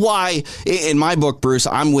 which is why, in my book, Bruce,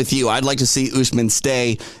 I'm with you. I'd like to see Usman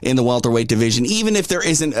stay in the welterweight division, even if there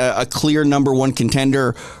isn't a clear number one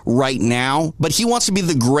contender right now. But he wants to be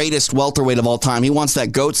the greatest welterweight of all time. He wants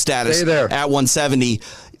that GOAT status at 170.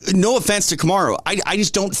 No offense to Kamaru. I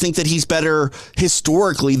just don't think that he's better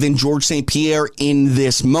historically than George St. Pierre in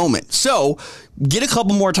this moment. So get a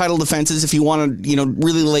couple more title defenses if you want to,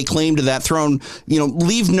 really lay claim to that throne.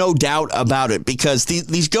 Leave no doubt about it, because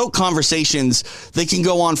these GOAT conversations, they can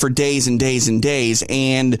go on for days and days and days.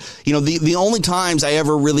 And, the only times I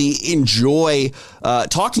ever really enjoy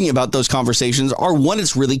talking about those conversations are when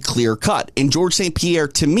it's really clear cut. And George St. Pierre,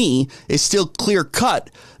 to me, is still clear cut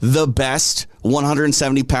the best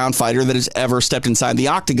 170-pound fighter that has ever stepped inside the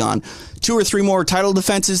octagon. 2 or 3 more title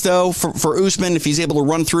defenses, though, for Usman, if he's able to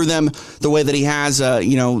run through them the way that he has,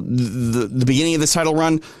 the beginning of this title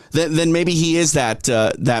run, then maybe he is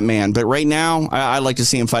that man. But right now, I'd like to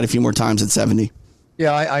see him fight a few more times at 70.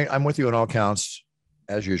 Yeah, I'm with you on all counts,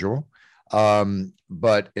 as usual.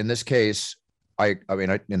 But in this case, not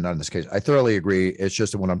in this case, I thoroughly agree. It's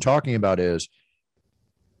just that what I'm talking about is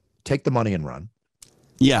take the money and run.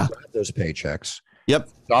 Yeah. Those paychecks. Yep.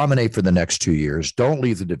 Dominate for the next 2 years. Don't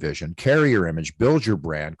leave the division. Carry your image. Build your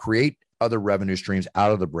brand. Create other revenue streams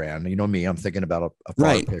out of the brand. You know me, I'm thinking about a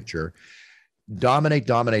far picture. Dominate.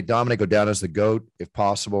 Go down as the GOAT, if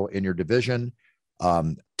possible, in your division.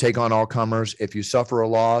 Take on all comers. If you suffer a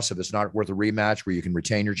loss, if it's not worth a rematch where you can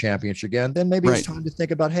retain your championship again, then maybe it's time to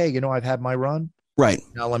think about, hey, I've had my run. Right.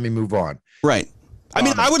 Now let me move on. Right. I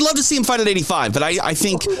mean, I would love to see him fight at 85, but I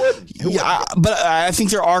think, I think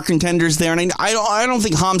there are contenders there, and I don't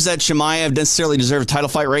think Khamzat Chimaev necessarily deserves a title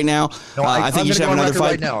fight right now. No, I think he should have another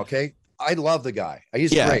fight right now. Okay, I love the guy.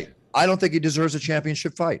 He's great. I don't think he deserves a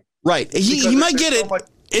championship fight. Right. He might get it.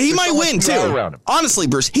 He might win too. Honestly,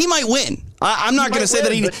 Bruce, he might win. I'm not going to say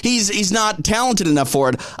that he's not talented enough for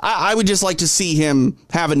it. I would just like to see him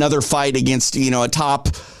have another fight against a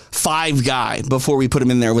top 5 guy before we put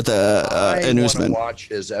him in there with an Usman. Watch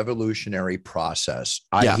his evolutionary process.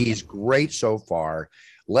 Yeah. He's great so far.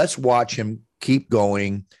 Let's watch him keep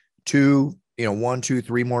going to, 1, 2,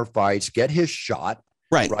 3 more fights, get his shot,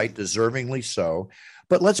 right, deservingly so.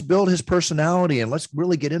 But let's build his personality and let's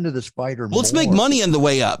really get into this fighter. Let's make money on the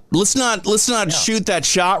way up. Let's not shoot that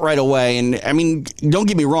shot right away. And I mean, don't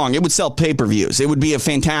get me wrong, it would sell pay-per-views. It would be a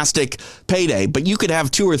fantastic payday, but you could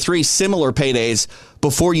have 2 or 3 similar paydays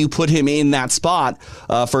before you put him in that spot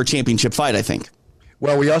for a championship fight, I think.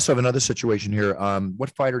 Well, we also have another situation here. What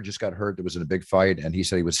fighter just got hurt that was in a big fight and he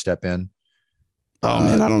said he would step in? Oh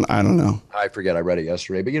man, I don't know. I forget. I read it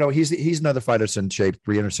yesterday, but he's another fighter that's in shape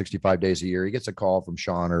 365 days a year. He gets a call from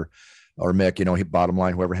Sean or Mick. He, bottom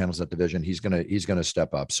line, whoever handles that division, he's gonna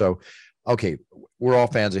step up. So, okay, we're all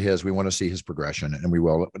fans of his. We want to see his progression, and we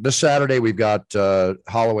will. This Saturday we've got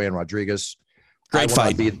Holloway and Rodriguez. Great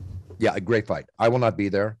fight. A great fight. I will not be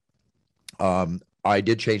there. I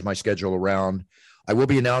did change my schedule around. I will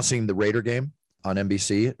be announcing the Raider game on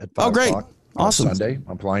NBC at 5 o'clock. Awesome. Sunday.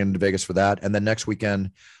 I'm flying into Vegas for that. And then next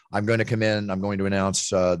weekend, I'm going to come in. I'm going to announce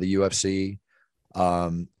the UFC.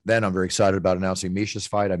 Then I'm very excited about announcing Misha's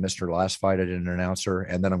fight. I missed her last fight. I didn't announce her.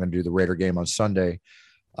 And then I'm going to do the Raider game on Sunday.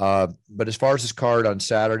 But as far as this card on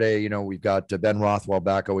Saturday, we've got Ben Rothwell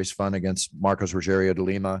back, always fun, against Marcos Rogerio de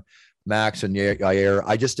Lima, Max and Yair.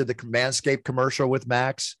 I just did the Manscaped commercial with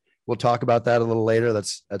Max. We'll talk about that a little later.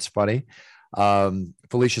 That's funny.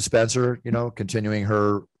 Felicia Spencer, continuing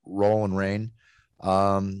her roll and reign.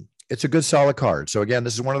 It's a good solid card. So again,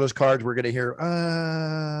 this is one of those cards we're going to hear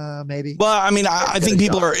maybe. Well, I mean, I think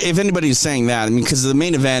people are, if anybody's saying that, I mean, because the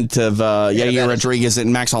main event of Yair Rodriguez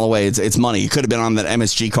and Max Holloway, it's money. It could have been on that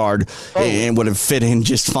MSG card and would have fit in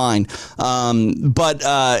just fine. But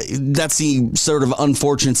that's the sort of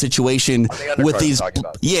unfortunate situation with these,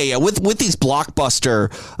 with these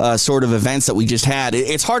blockbuster sort of events that we just had.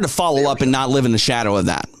 It's hard to follow up and not live in the shadow of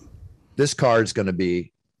that. This card's going to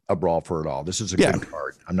be a brawl for it all. This is a good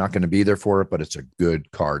card. I'm not going to be there for it, but it's a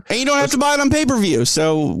good card. And you don't have to buy it on pay-per-view.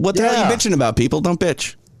 So what the hell are you bitching about, people? Don't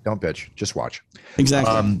bitch. Don't bitch. Just watch.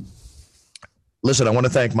 Exactly. Listen, I want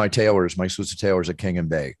to thank my tailors, my exclusive tailors at King and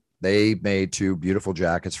Bay. They made 2 beautiful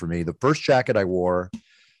jackets for me. The first jacket I wore,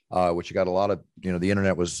 which got a lot of, the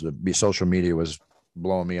internet social media was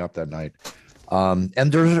blowing me up that night. And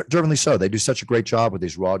deservedly so. They do such a great job with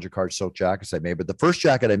these raw jacquard silk jackets they made. But the first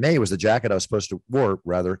jacket I made was the jacket I was supposed to wear,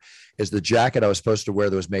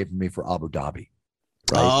 that was made for me for Abu Dhabi.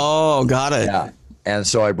 Right? Oh, got it. Yeah. And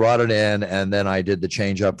so I brought it in, and then I did the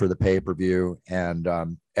change up for the pay-per-view. And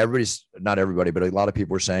not everybody, but a lot of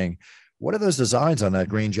people were saying, what are those designs on that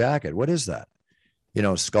green jacket? What is that?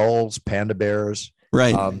 Skulls, panda bears.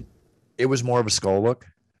 Right. It was more of a skull look.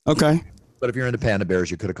 Okay. But if you're into panda bears,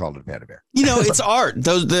 you could have called it a panda bear. It's art.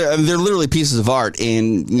 They're literally pieces of art.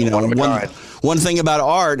 And one thing about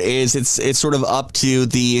art is it's sort of up to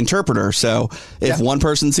the interpreter. So if one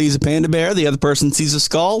person sees a panda bear, the other person sees a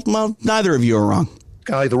skull, well, neither of you are wrong.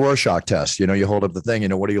 Kind of like the Rorschach test. You hold up the thing,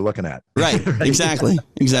 what are you looking at? Right. Exactly.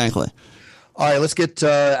 All right, let's get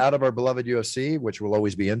out of our beloved UFC, which we'll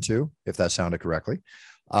always be into, if that sounded correctly.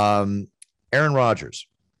 Aaron Rodgers.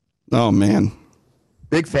 Oh, man.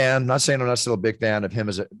 Big fan. Not saying I'm not still a big fan of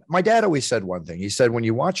him. My dad always said one thing. He said, when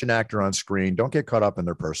you watch an actor on screen, don't get caught up in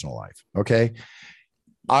their personal life. Okay.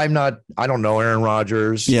 I don't know Aaron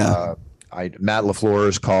Rodgers. Yeah. Matt LaFleur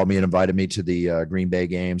has called me and invited me to the Green Bay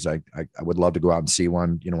games. I would love to go out and see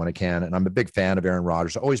one, when I can. And I'm a big fan of Aaron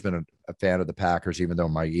Rodgers. I've always been a fan of the Packers, even though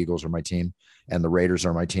my Eagles are my team and the Raiders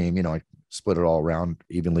are my team. I split it all around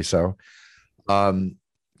evenly. So, but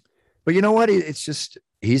you know what? It's just,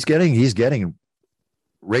 he's getting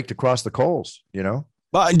raked across the coals,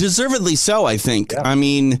 Well, deservedly so, I think. Yeah. I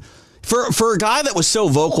mean, for a guy that was so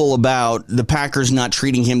vocal about the Packers not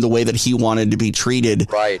treating him the way that he wanted to be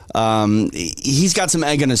treated, right? He's got some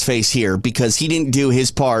egg on his face here because he didn't do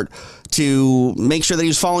his part to make sure that he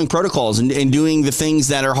was following protocols and doing the things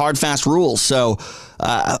that are hard, fast rules. So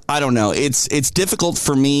I don't know. It's difficult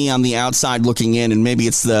for me on the outside looking in, and maybe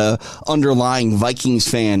it's the underlying Vikings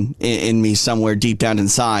fan in me somewhere deep down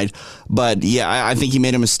inside. But yeah, I think he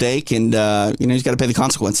made a mistake, and he's got to pay the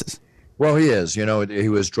consequences. Well, he is. He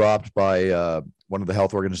was dropped by one of the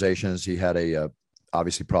health organizations. He had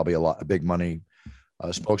obviously probably a big money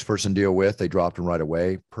spokesperson deal with. They dropped him right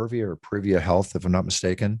away. Privia Health, if I'm not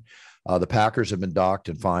mistaken. The Packers have been docked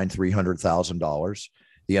and fined $300,000.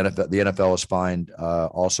 The NFL has fined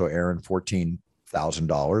also Aaron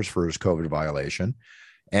 $14,000 for his COVID violation.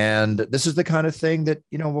 And this is the kind of thing that,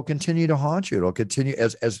 will continue to haunt you. It'll continue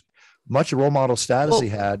as much role model status he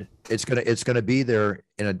had. It's going to be there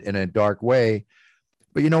in a dark way.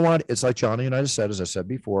 But you know what? It's like Johnny Unitas said, as I said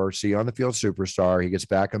before, see on the field superstar. He gets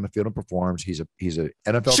back on the field and performs. He's a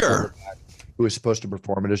NFL quarterback who is supposed to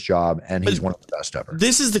perform at his job, and he's one of the best ever.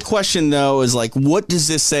 This is the question, though, is like, what does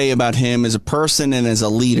this say about him as a person and as a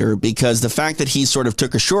leader? Because the fact that he sort of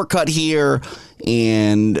took a shortcut here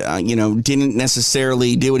and, didn't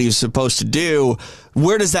necessarily do what he was supposed to do,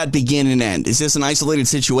 where does that begin and end? Is this an isolated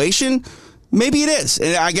situation? Maybe it is.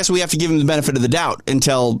 And I guess we have to give him the benefit of the doubt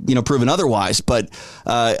until, proven otherwise. But,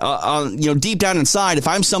 deep down inside, if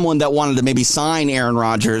I'm someone that wanted to maybe sign Aaron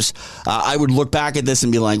Rodgers, I would look back at this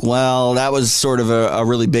and be like, well, that was sort of a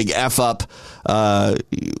really big F up.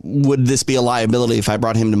 Would this be a liability if I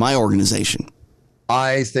brought him to my organization?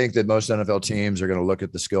 I think that most NFL teams are going to look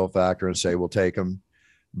at the skill factor and say, we'll take him.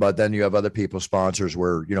 But then you have other people, sponsors,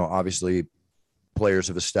 where, obviously players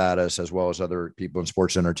of his status, as well as other people in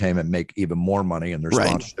sports entertainment, make even more money in their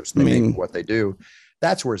sponsorships than they make what they do.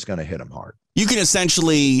 That's where it's going to hit them hard. You can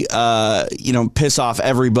essentially, piss off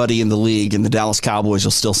everybody in the league, and the Dallas Cowboys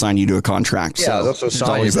will still sign you to a contract. Yeah, so they'll still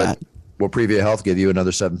sign you, but will Previa Health give you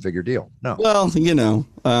another 7-figure deal? No. Well,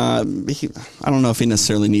 I don't know if he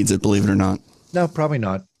necessarily needs it, believe it or not. No, probably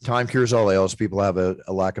not. Time cures all ails. People have a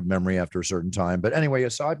lack of memory after a certain time. But anyway,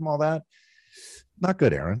 aside from all that, not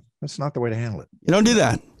good, Aaron. That's not the way to handle it. You don't do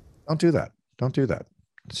that. Don't do that. Don't do that.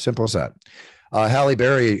 Simple as that. Halle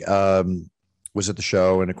Berry was at the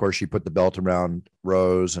show, and of course, she put the belt around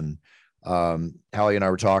Rose, and Halle and I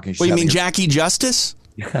were talking. What, you mean Jackie Justice?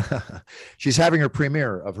 She's having her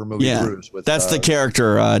premiere of her movie Bruce. That's the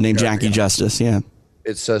character named Jackie Justice. Yeah.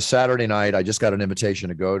 It's a Saturday night. I just got an invitation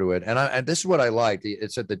to go to it. And this is what I liked.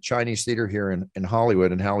 It's at the Chinese Theater here in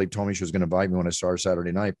Hollywood. And Halle told me she was going to invite me when I saw her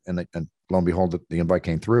Saturday night. And lo and behold, the invite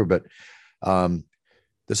came through. But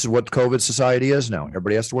this is what COVID society is now.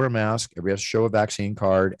 Everybody has to wear a mask. Everybody has to show a vaccine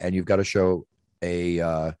card. And you've got to show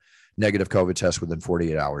a negative COVID test within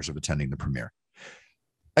 48 hours of attending the premiere.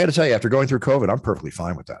 I got to tell you, after going through COVID, I'm perfectly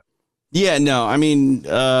fine with that. Yeah, no, I mean,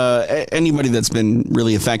 anybody that's been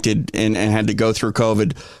really affected and had to go through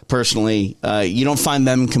COVID personally, you don't find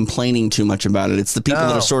them complaining too much about it. It's the people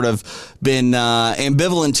that have sort of been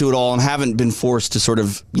ambivalent to it all and haven't been forced to sort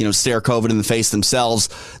of, stare COVID in the face themselves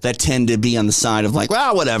that tend to be on the side of like,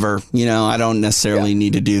 well, whatever, I don't necessarily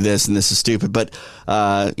need to do this and this is stupid. But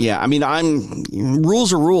I mean,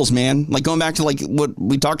 rules are rules, man. Like going back to like what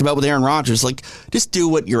we talked about with Aaron Rodgers, like just do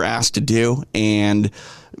what you're asked to do. And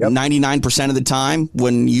 99% of the time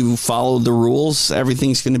when you follow the rules,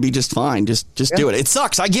 everything's going to be just fine. Just do it. It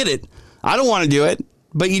sucks. I get it. I don't want to do it,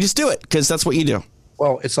 but you just do it because that's what you do.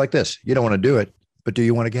 Well, it's like this. You don't want to do it, but do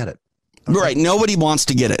you want to get it? Okay. Right. Nobody wants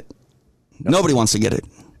to get it. No. Nobody wants to get it.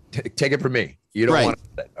 Take it from me. You don't want to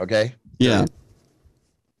get it. Okay. Yeah.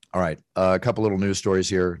 All right. A couple little news stories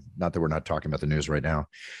here. Not that we're not talking about the news right now.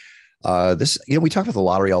 We talk about the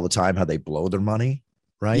lottery all the time, how they blow their money.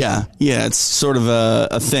 Right. Yeah. Yeah. It's sort of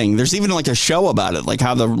a thing. There's even like a show about it, like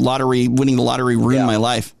how winning the lottery ruined my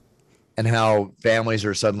life. And how families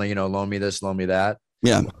are suddenly, loan me this, loan me that.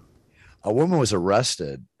 Yeah. A woman was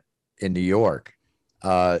arrested in New York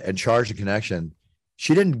and charged in connection.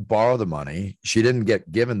 She didn't borrow the money. She didn't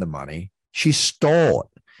get given the money. She stole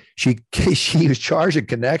it. She was charged in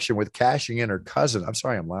connection with cashing in her cousin. I'm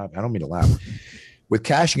sorry, I'm laughing. I don't mean to laugh. With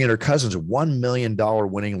cashing in her cousin's $1 million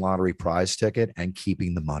winning lottery prize ticket and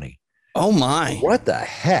keeping the money. Oh, my. What the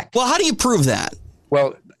heck? Well, how do you prove that?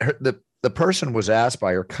 Well, the person was asked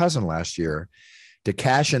by her cousin last year to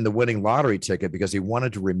cash in the winning lottery ticket because he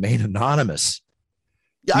wanted to remain anonymous.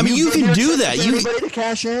 Yeah, I mean, you can do that. Anybody to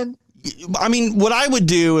cash in? I mean, what I would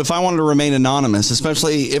do if I wanted to remain anonymous,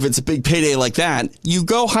 especially if it's a big payday like that, you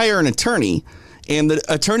go hire an attorney. And the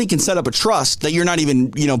attorney can set up a trust that you're not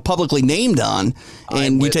even, publicly named on,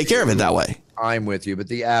 and you take care of it that way. I'm with you, but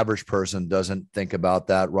the average person doesn't think about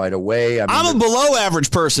that right away. I mean, I'm a below average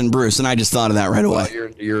person, Bruce, and I just thought of that right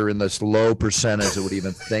away. You're in this low percentage that would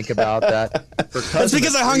even think about that. That's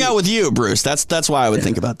because I hung out with you, Bruce. That's why I would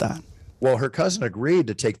think about that. Well, her cousin agreed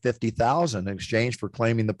to take $50,000 in exchange for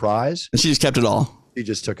claiming the prize. And she just kept it all. She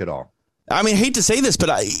just took it all. I mean, I hate to say this,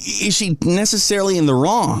 but is she necessarily in the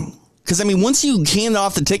wrong? Because, I mean, once you hand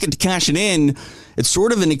off the ticket to cash it in, it's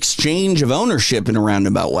sort of an exchange of ownership in a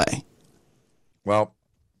roundabout way. Well,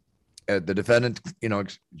 the defendant,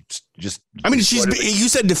 just. I mean, you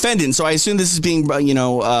said defendant, so I assume this is being,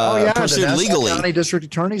 pursued legally. County district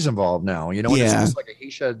attorney's involved now. It's just like a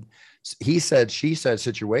he said, she said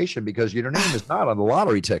situation because your name is not on the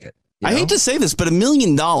lottery ticket. I hate to say this, but $1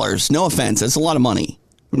 million, no offense, that's a lot of money.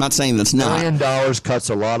 I'm not saying that's not. $1 million cuts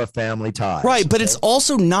a lot of family ties. Right, but it's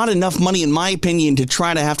also not enough money, in my opinion, to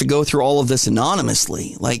try to have to go through all of this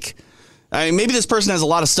anonymously. Like, I mean, maybe this person has a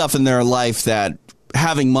lot of stuff in their life that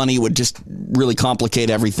having money would just really complicate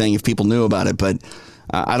everything if people knew about it. But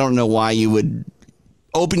I don't know why you would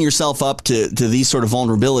open yourself up to these sort of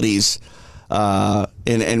vulnerabilities.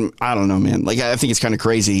 And I don't know, man. Like, I think it's kind of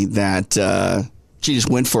crazy that she just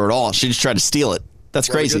went for it all. She just tried to steal it. That's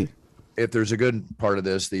crazy. If there's a good part of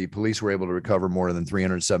this, the police were able to recover more than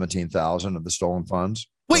 $317,000 of the stolen funds.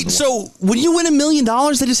 Wait, so when you win $1 million,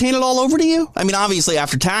 they just hand it all over to you? I mean, obviously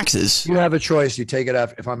after taxes. You have a choice. You take it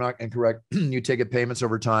after, if I'm not incorrect, you take it payments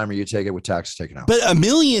over time, or you take it with taxes taken out. But $1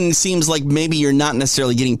 million seems like maybe you're not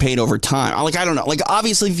necessarily getting paid over time. Like, I don't know. Like,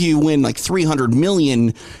 obviously, if you win like $300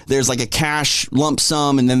 million, there's like a cash lump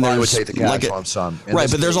sum, and then there's I would take the cash like lump sum. Right,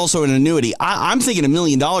 but there's also an annuity. I'm thinking $1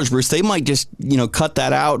 million, Bruce. They might just cut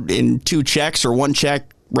that out in 2 checks or 1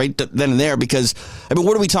 check. Right then and there, because I mean,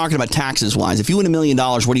 what are we talking about taxes wise? If you win $1 million,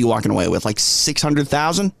 what are you walking away with? Like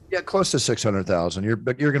 600,000? Yeah, close to 600,000. You're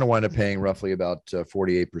going to wind up paying roughly about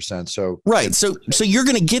 48%. So right, so you're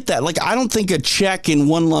going to get that. Like, I don't think a check in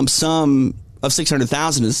one lump sum of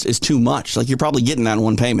 600,000 is too much. Like, you're probably getting that in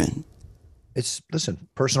one payment. Listen,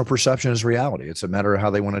 personal perception is reality. It's a matter of how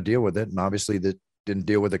they want to deal with it, and obviously that didn't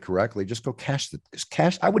deal with it correctly. Just go cash.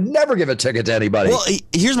 I would never give a ticket to anybody. Well,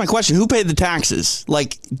 here's my question: who paid the taxes?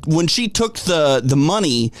 Like, when she took the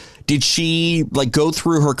money, did she like go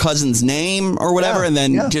through her cousin's name or whatever, and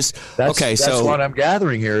then just that's what I'm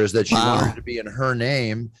gathering here is that she wanted it to be in her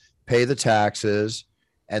name, pay the taxes,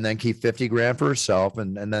 and then keep 50 grand for herself,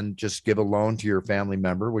 and then just give a loan to your family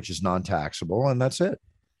member, which is non-taxable, and that's it.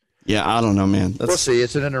 Yeah, I don't know, man. We'll see.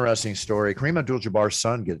 It's an interesting story. Kareem Abdul-Jabbar's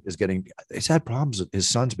son he's had problems. His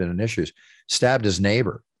son's been in issues. Stabbed his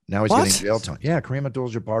neighbor. Now he's getting jail time. Yeah, Kareem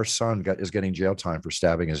Abdul-Jabbar's son is getting jail time for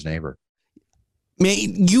stabbing his neighbor. Man,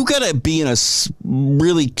 you got to be in a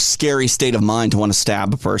really scary state of mind to want to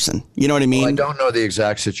stab a person. You know what I mean? Well, I don't know the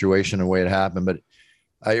exact situation and the way it happened, but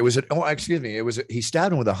he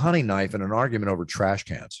stabbed him with a hunting knife in an argument over trash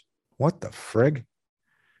cans. What the frig?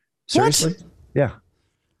 Seriously? What? Yeah.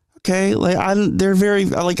 Okay, like they're very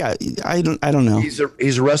like I don't know.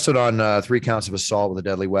 He's arrested on 3 counts of assault with a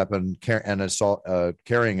deadly weapon and assault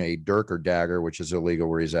carrying a dirk or dagger, which is illegal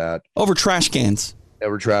where he's at. Over trash cans.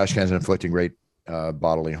 Over trash cans and inflicting great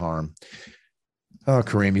bodily harm. Oh,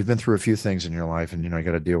 Kareem, you've been through a few things in your life, and you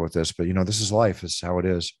got to deal with this. But this is life. This is how it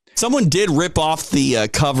is. Someone did rip off the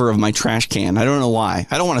cover of my trash can. I don't know why.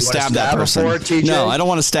 I don't want to stab that person. No, I don't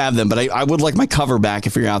want to stab them, but I would like my cover back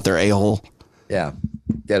if you're out there, a-hole. Yeah.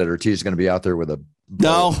 Get it, or T's going to be out there with a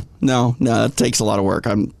bow. No, that takes a lot of work.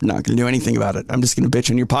 I'm not going to do anything about it. I'm just going to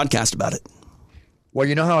bitch on your podcast about it. Well,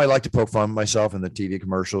 you know how I like to poke fun at myself in the TV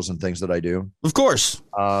commercials and things that I do? Of course.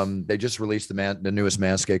 They just released the newest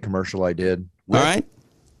Manscaped commercial I did.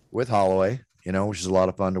 With Holloway, which is a lot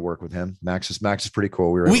of fun to work with him. Max is pretty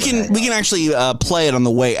cool. We can actually play it on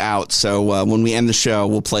the way out. So when we end the show,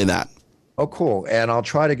 we'll play that. Oh, cool. And I'll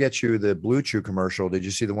try to get you the Blue Chew commercial. Did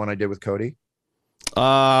you see the one I did with Cody?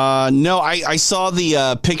 No, I saw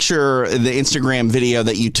the picture, the Instagram video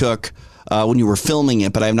that you took when you were filming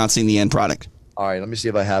it, but I have not seen the end product. All right, let me see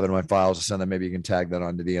if I have it in my files to send that. Maybe you can tag that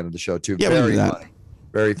on to the end of the show too. Yeah, very funny.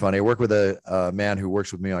 Very funny. I work with a man who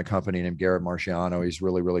works with me on a company named Garrett Marciano. He's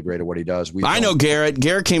really, really great at what he does. I know Garrett.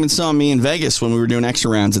 Garrett came and saw me in Vegas when we were doing extra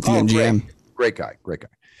rounds at the MGM. Great guy.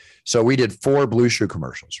 So we did 4 Blue Chew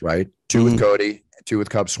commercials, right? 2 with Cody, 2 with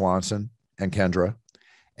Cub Swanson and Kendra,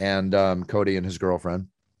 and Cody and his girlfriend.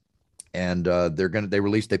 And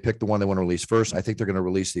they picked the one they want to release first. I think they're going to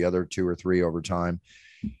release the other 2 or 3 over time.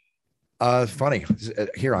 Funny.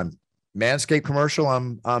 Here on Manscaped commercial,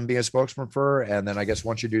 I'm being a spokesman for, and then I guess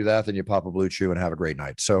once you do that, then you pop a Blue Chew and have a great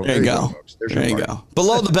night. So there you go. There you go.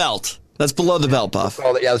 Below the belt. That's Below the Belt, Buff.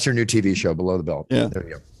 That's your new TV show, Below the Belt. Yeah. There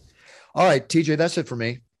you go. All right, TJ, that's it for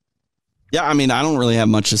me. Yeah, I mean, I don't really have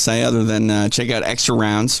much to say other than check out Extra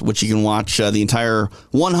Rounds, which you can watch the entire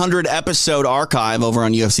 100-episode archive over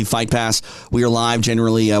on UFC Fight Pass. We are live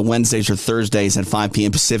generally Wednesdays or Thursdays at 5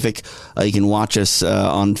 p.m. Pacific. You can watch us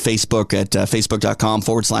on Facebook at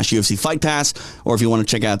facebook.com/UFC Fight Pass. Or if you want to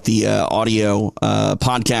check out the audio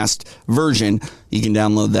podcast version, you can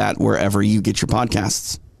download that wherever you get your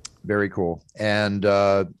podcasts. Very cool. And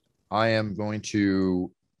I am going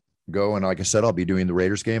to go, and like I said, I'll be doing the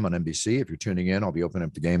Raiders game on NBC. If you're tuning in, I'll be opening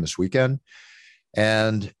up the game this weekend,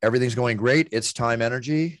 and everything's going great. It's Time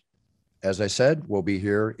Energy, as I said, will be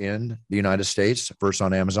here in the United States, first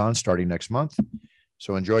on Amazon starting next month.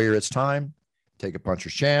 So enjoy your It's Time. Take a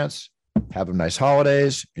puncher's chance. Have a nice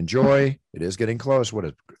holidays. Enjoy. It is getting close.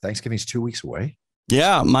 Thanksgiving's 2 weeks away?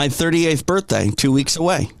 Yeah, my 38th birthday, 2 weeks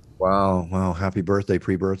away. Wow. Happy birthday,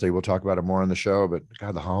 pre-birthday. We'll talk about it more on the show, but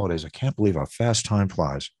God, the holidays, I can't believe how fast time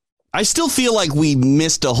flies. I still feel like we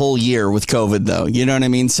missed a whole year with COVID, though. You know what I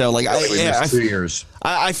mean? So, like, We missed 2 years.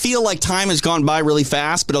 I feel like time has gone by really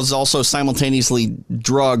fast, but it was also simultaneously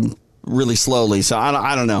drugged really slowly. So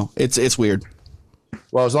I don't know. It's weird.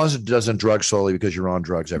 Well, as long as it doesn't drug slowly because you're on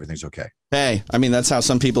drugs, everything's okay. Hey, I mean, that's how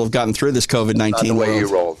some people have gotten through this COVID-19. Not the way you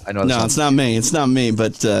roll. I know. No, it's not me. It's not me.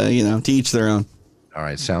 But to each their own. All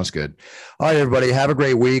right, sounds good. All right, everybody, have a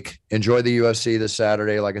great week. Enjoy the UFC this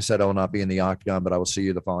Saturday. Like I said, I will not be in the octagon, but I will see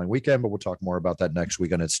you the following weekend. But we'll talk more about that next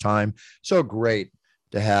week on It's Time. So great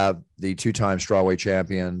to have the 2-time strawweight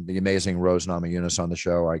champion, the amazing Rose Namajunas on the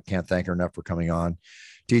show. I can't thank her enough for coming on.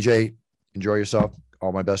 TJ, enjoy yourself.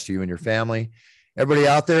 All my best to you and your family. Everybody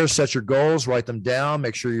out there, set your goals, write them down.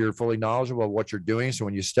 Make sure you're fully knowledgeable of what you're doing. So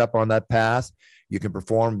when you step on that path, you can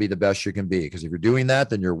perform and be the best you can be. Because if you're doing that,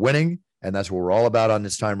 then you're winning. And that's what we're all about on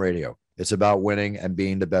It's Time Radio. It's about winning and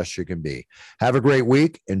being the best you can be. Have a great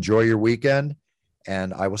week. Enjoy your weekend.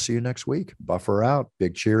 And I will see you next week. Buffer out.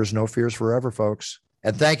 Big cheers. No fears forever, folks.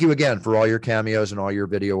 And thank you again for all your cameos and all your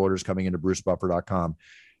video orders coming into brucebuffer.com.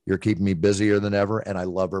 You're keeping me busier than ever, and I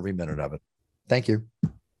love every minute of it. Thank you.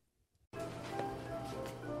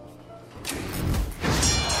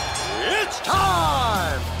 It's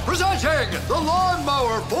time! Presenting the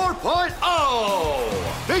Lawnmower 4.0!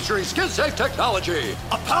 Featuring skin-safe technology,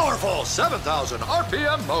 a powerful 7,000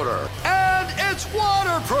 RPM motor, and it's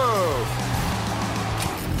waterproof!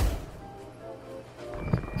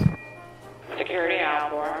 Security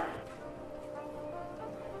outboard.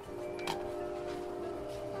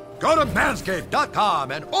 Go to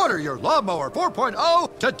manscaped.com and order your Lawnmower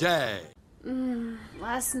 4.0 today.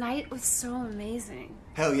 Last night was so amazing.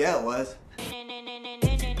 Hell yeah, it was.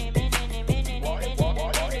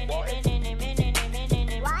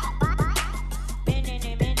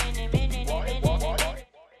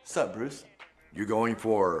 What's up, Bruce? You going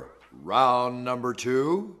for round number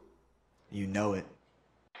 2? You know it.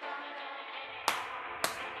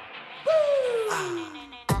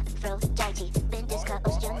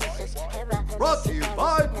 Brought to you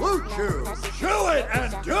by Blue Chew. Chew it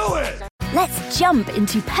and do it! Let's jump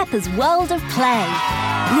into Peppa's world of play.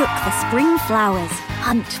 Look for spring flowers,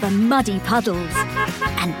 hunt for muddy puddles,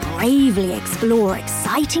 and bravely explore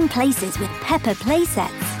exciting places with Peppa playsets.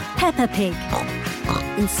 Peppa Pig,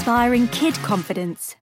 inspiring kid confidence.